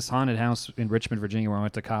 there was this haunted house in Richmond, Virginia, where I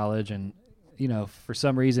went to college, and for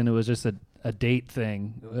some reason, it was just a date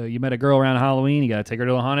thing. You met a girl around Halloween, you got to take her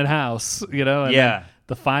to a haunted house, and Yeah.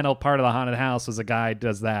 the final part of the haunted house is a guy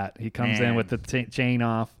does that. He comes in Man. with the chain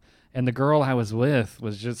off, and the girl I was with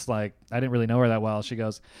was just like, I didn't really know her that well. She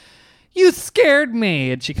goes, "You scared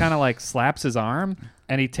me," and she kind of like slaps his arm,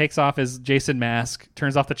 and he takes off his Jason mask,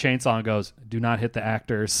 turns off the chainsaw, and goes, "Do not hit the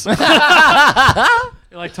actors."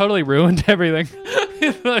 It like totally ruined everything.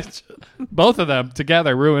 Both of them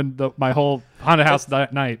together ruined my whole haunted house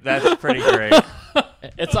night. That's pretty great.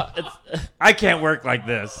 It's I can't work like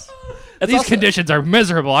this. These conditions are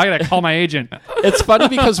miserable. I gotta call my agent. it's funny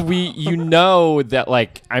because you know that,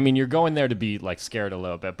 like, I mean, you're going there to be like scared a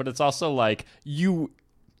little bit, but it's also like you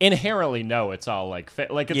inherently know it's all like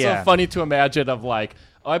like it's so funny to imagine of like,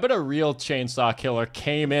 oh, I bet a real chainsaw killer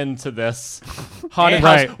came into this haunted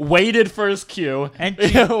house, waited for his cue, And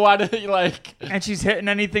wanted like, and she's hitting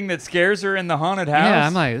anything that scares her in the haunted house. Yeah,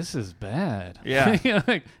 I'm like, this is bad. Yeah. You know,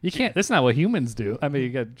 like, you can't. That's not what humans do. I mean, you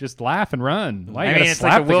got just laugh and run. Why you I gotta mean, it's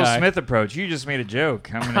slap like a Will the guy? Smith approach. You just made a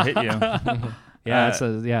joke. I'm gonna hit you. Yeah, it's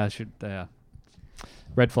a should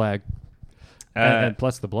red flag. And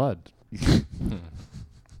plus the blood.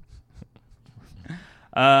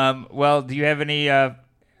 Well, do you have any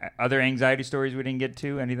other anxiety stories we didn't get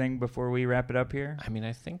to? Anything before we wrap it up here? I mean,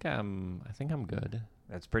 I think I'm good.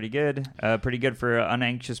 That's pretty good. Pretty good for an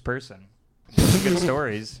unanxious person. Good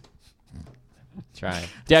stories. Try.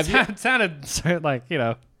 It sounded like, you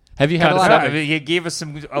know. Have you had a I lot know, of? you gave us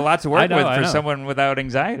a lot to work I know, with I for know. someone without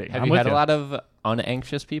anxiety. Have I'm you with had you. a lot of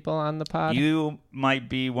unanxious people on the pod? You might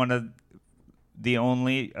be one of the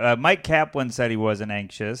only. Mike Kaplan said he wasn't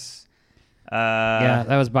anxious. Yeah,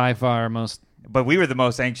 that was by far most. But we were the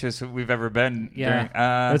most anxious we've ever been. Yeah,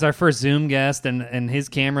 During, it was our first Zoom guest, and his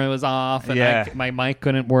camera was off, and Yeah. my mic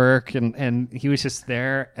couldn't work, and he was just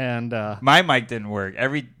there, and my mic didn't work.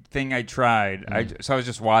 Everything I tried, so I was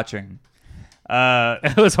just watching.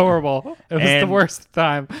 it was horrible. It was the And worst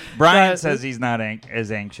time. Brian But- says he's not as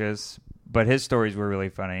anxious, but his stories were really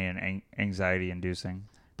funny and anxiety-inducing.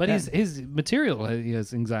 But his material, he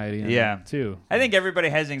has anxiety in Yeah. it, too. I think everybody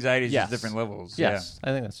has anxiety at Yes. just different levels. Yes,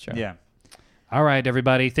 I think that's true. Yeah. All right,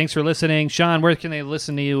 everybody. Thanks for listening. Sean, where can they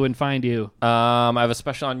listen to you and find you? I have a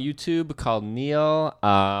special on YouTube called Neil.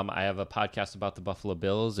 I have a podcast about the Buffalo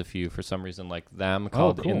Bills, if you for some reason like them,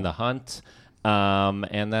 called cool. In the Hunt.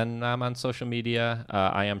 And then I'm on social media.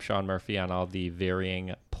 I am Sean Murphy on all the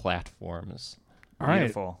varying platforms. All right.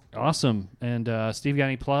 Beautiful. Awesome. And Steve, got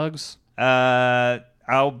any plugs?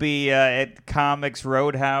 I'll be at Comics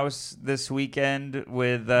Roadhouse this weekend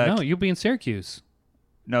with. No, you'll be in Syracuse.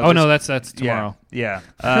 No, Oh, this- no, that's tomorrow. Yeah.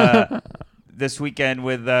 This weekend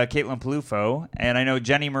with Caitlin Palufo, and I know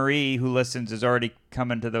Jenny Marie, who listens, is already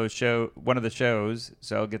coming to one of the shows,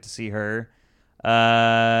 so I'll get to see her.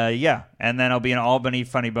 Yeah, and then I'll be in Albany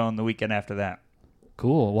Funny Bone the weekend after that.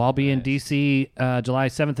 Cool. Well, I'll be in D.C. July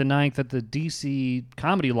 7th and 9th at the D.C.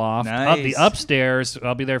 Comedy Loft. Nice. The upstairs.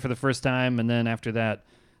 I'll be there for the first time, and then after that,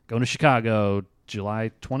 going to Chicago July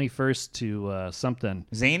 21st to something.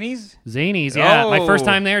 Zanies? Zanies, yeah. My first Oh.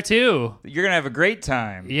 time there, too. You're going to have a great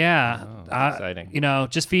time. Yeah. that's exciting. You know,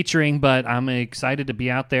 just featuring, but I'm excited to be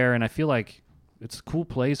out there, and I feel like it's a cool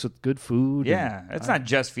place with good food. Yeah, it's not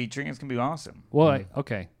just featuring. It's going to be awesome. Well,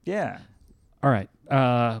 okay. Yeah. All right.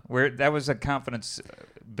 That was a confidence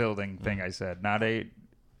building thing I said, not a...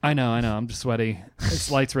 I know. I'm just sweaty.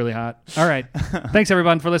 This light's really hot. All right. Thanks,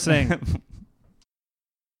 everyone, for listening.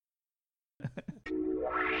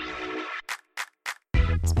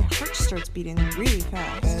 My heart starts beating really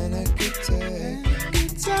fast. I'm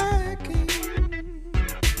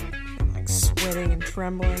like sweating and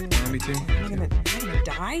trembling. Me too. Am I gonna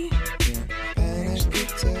die?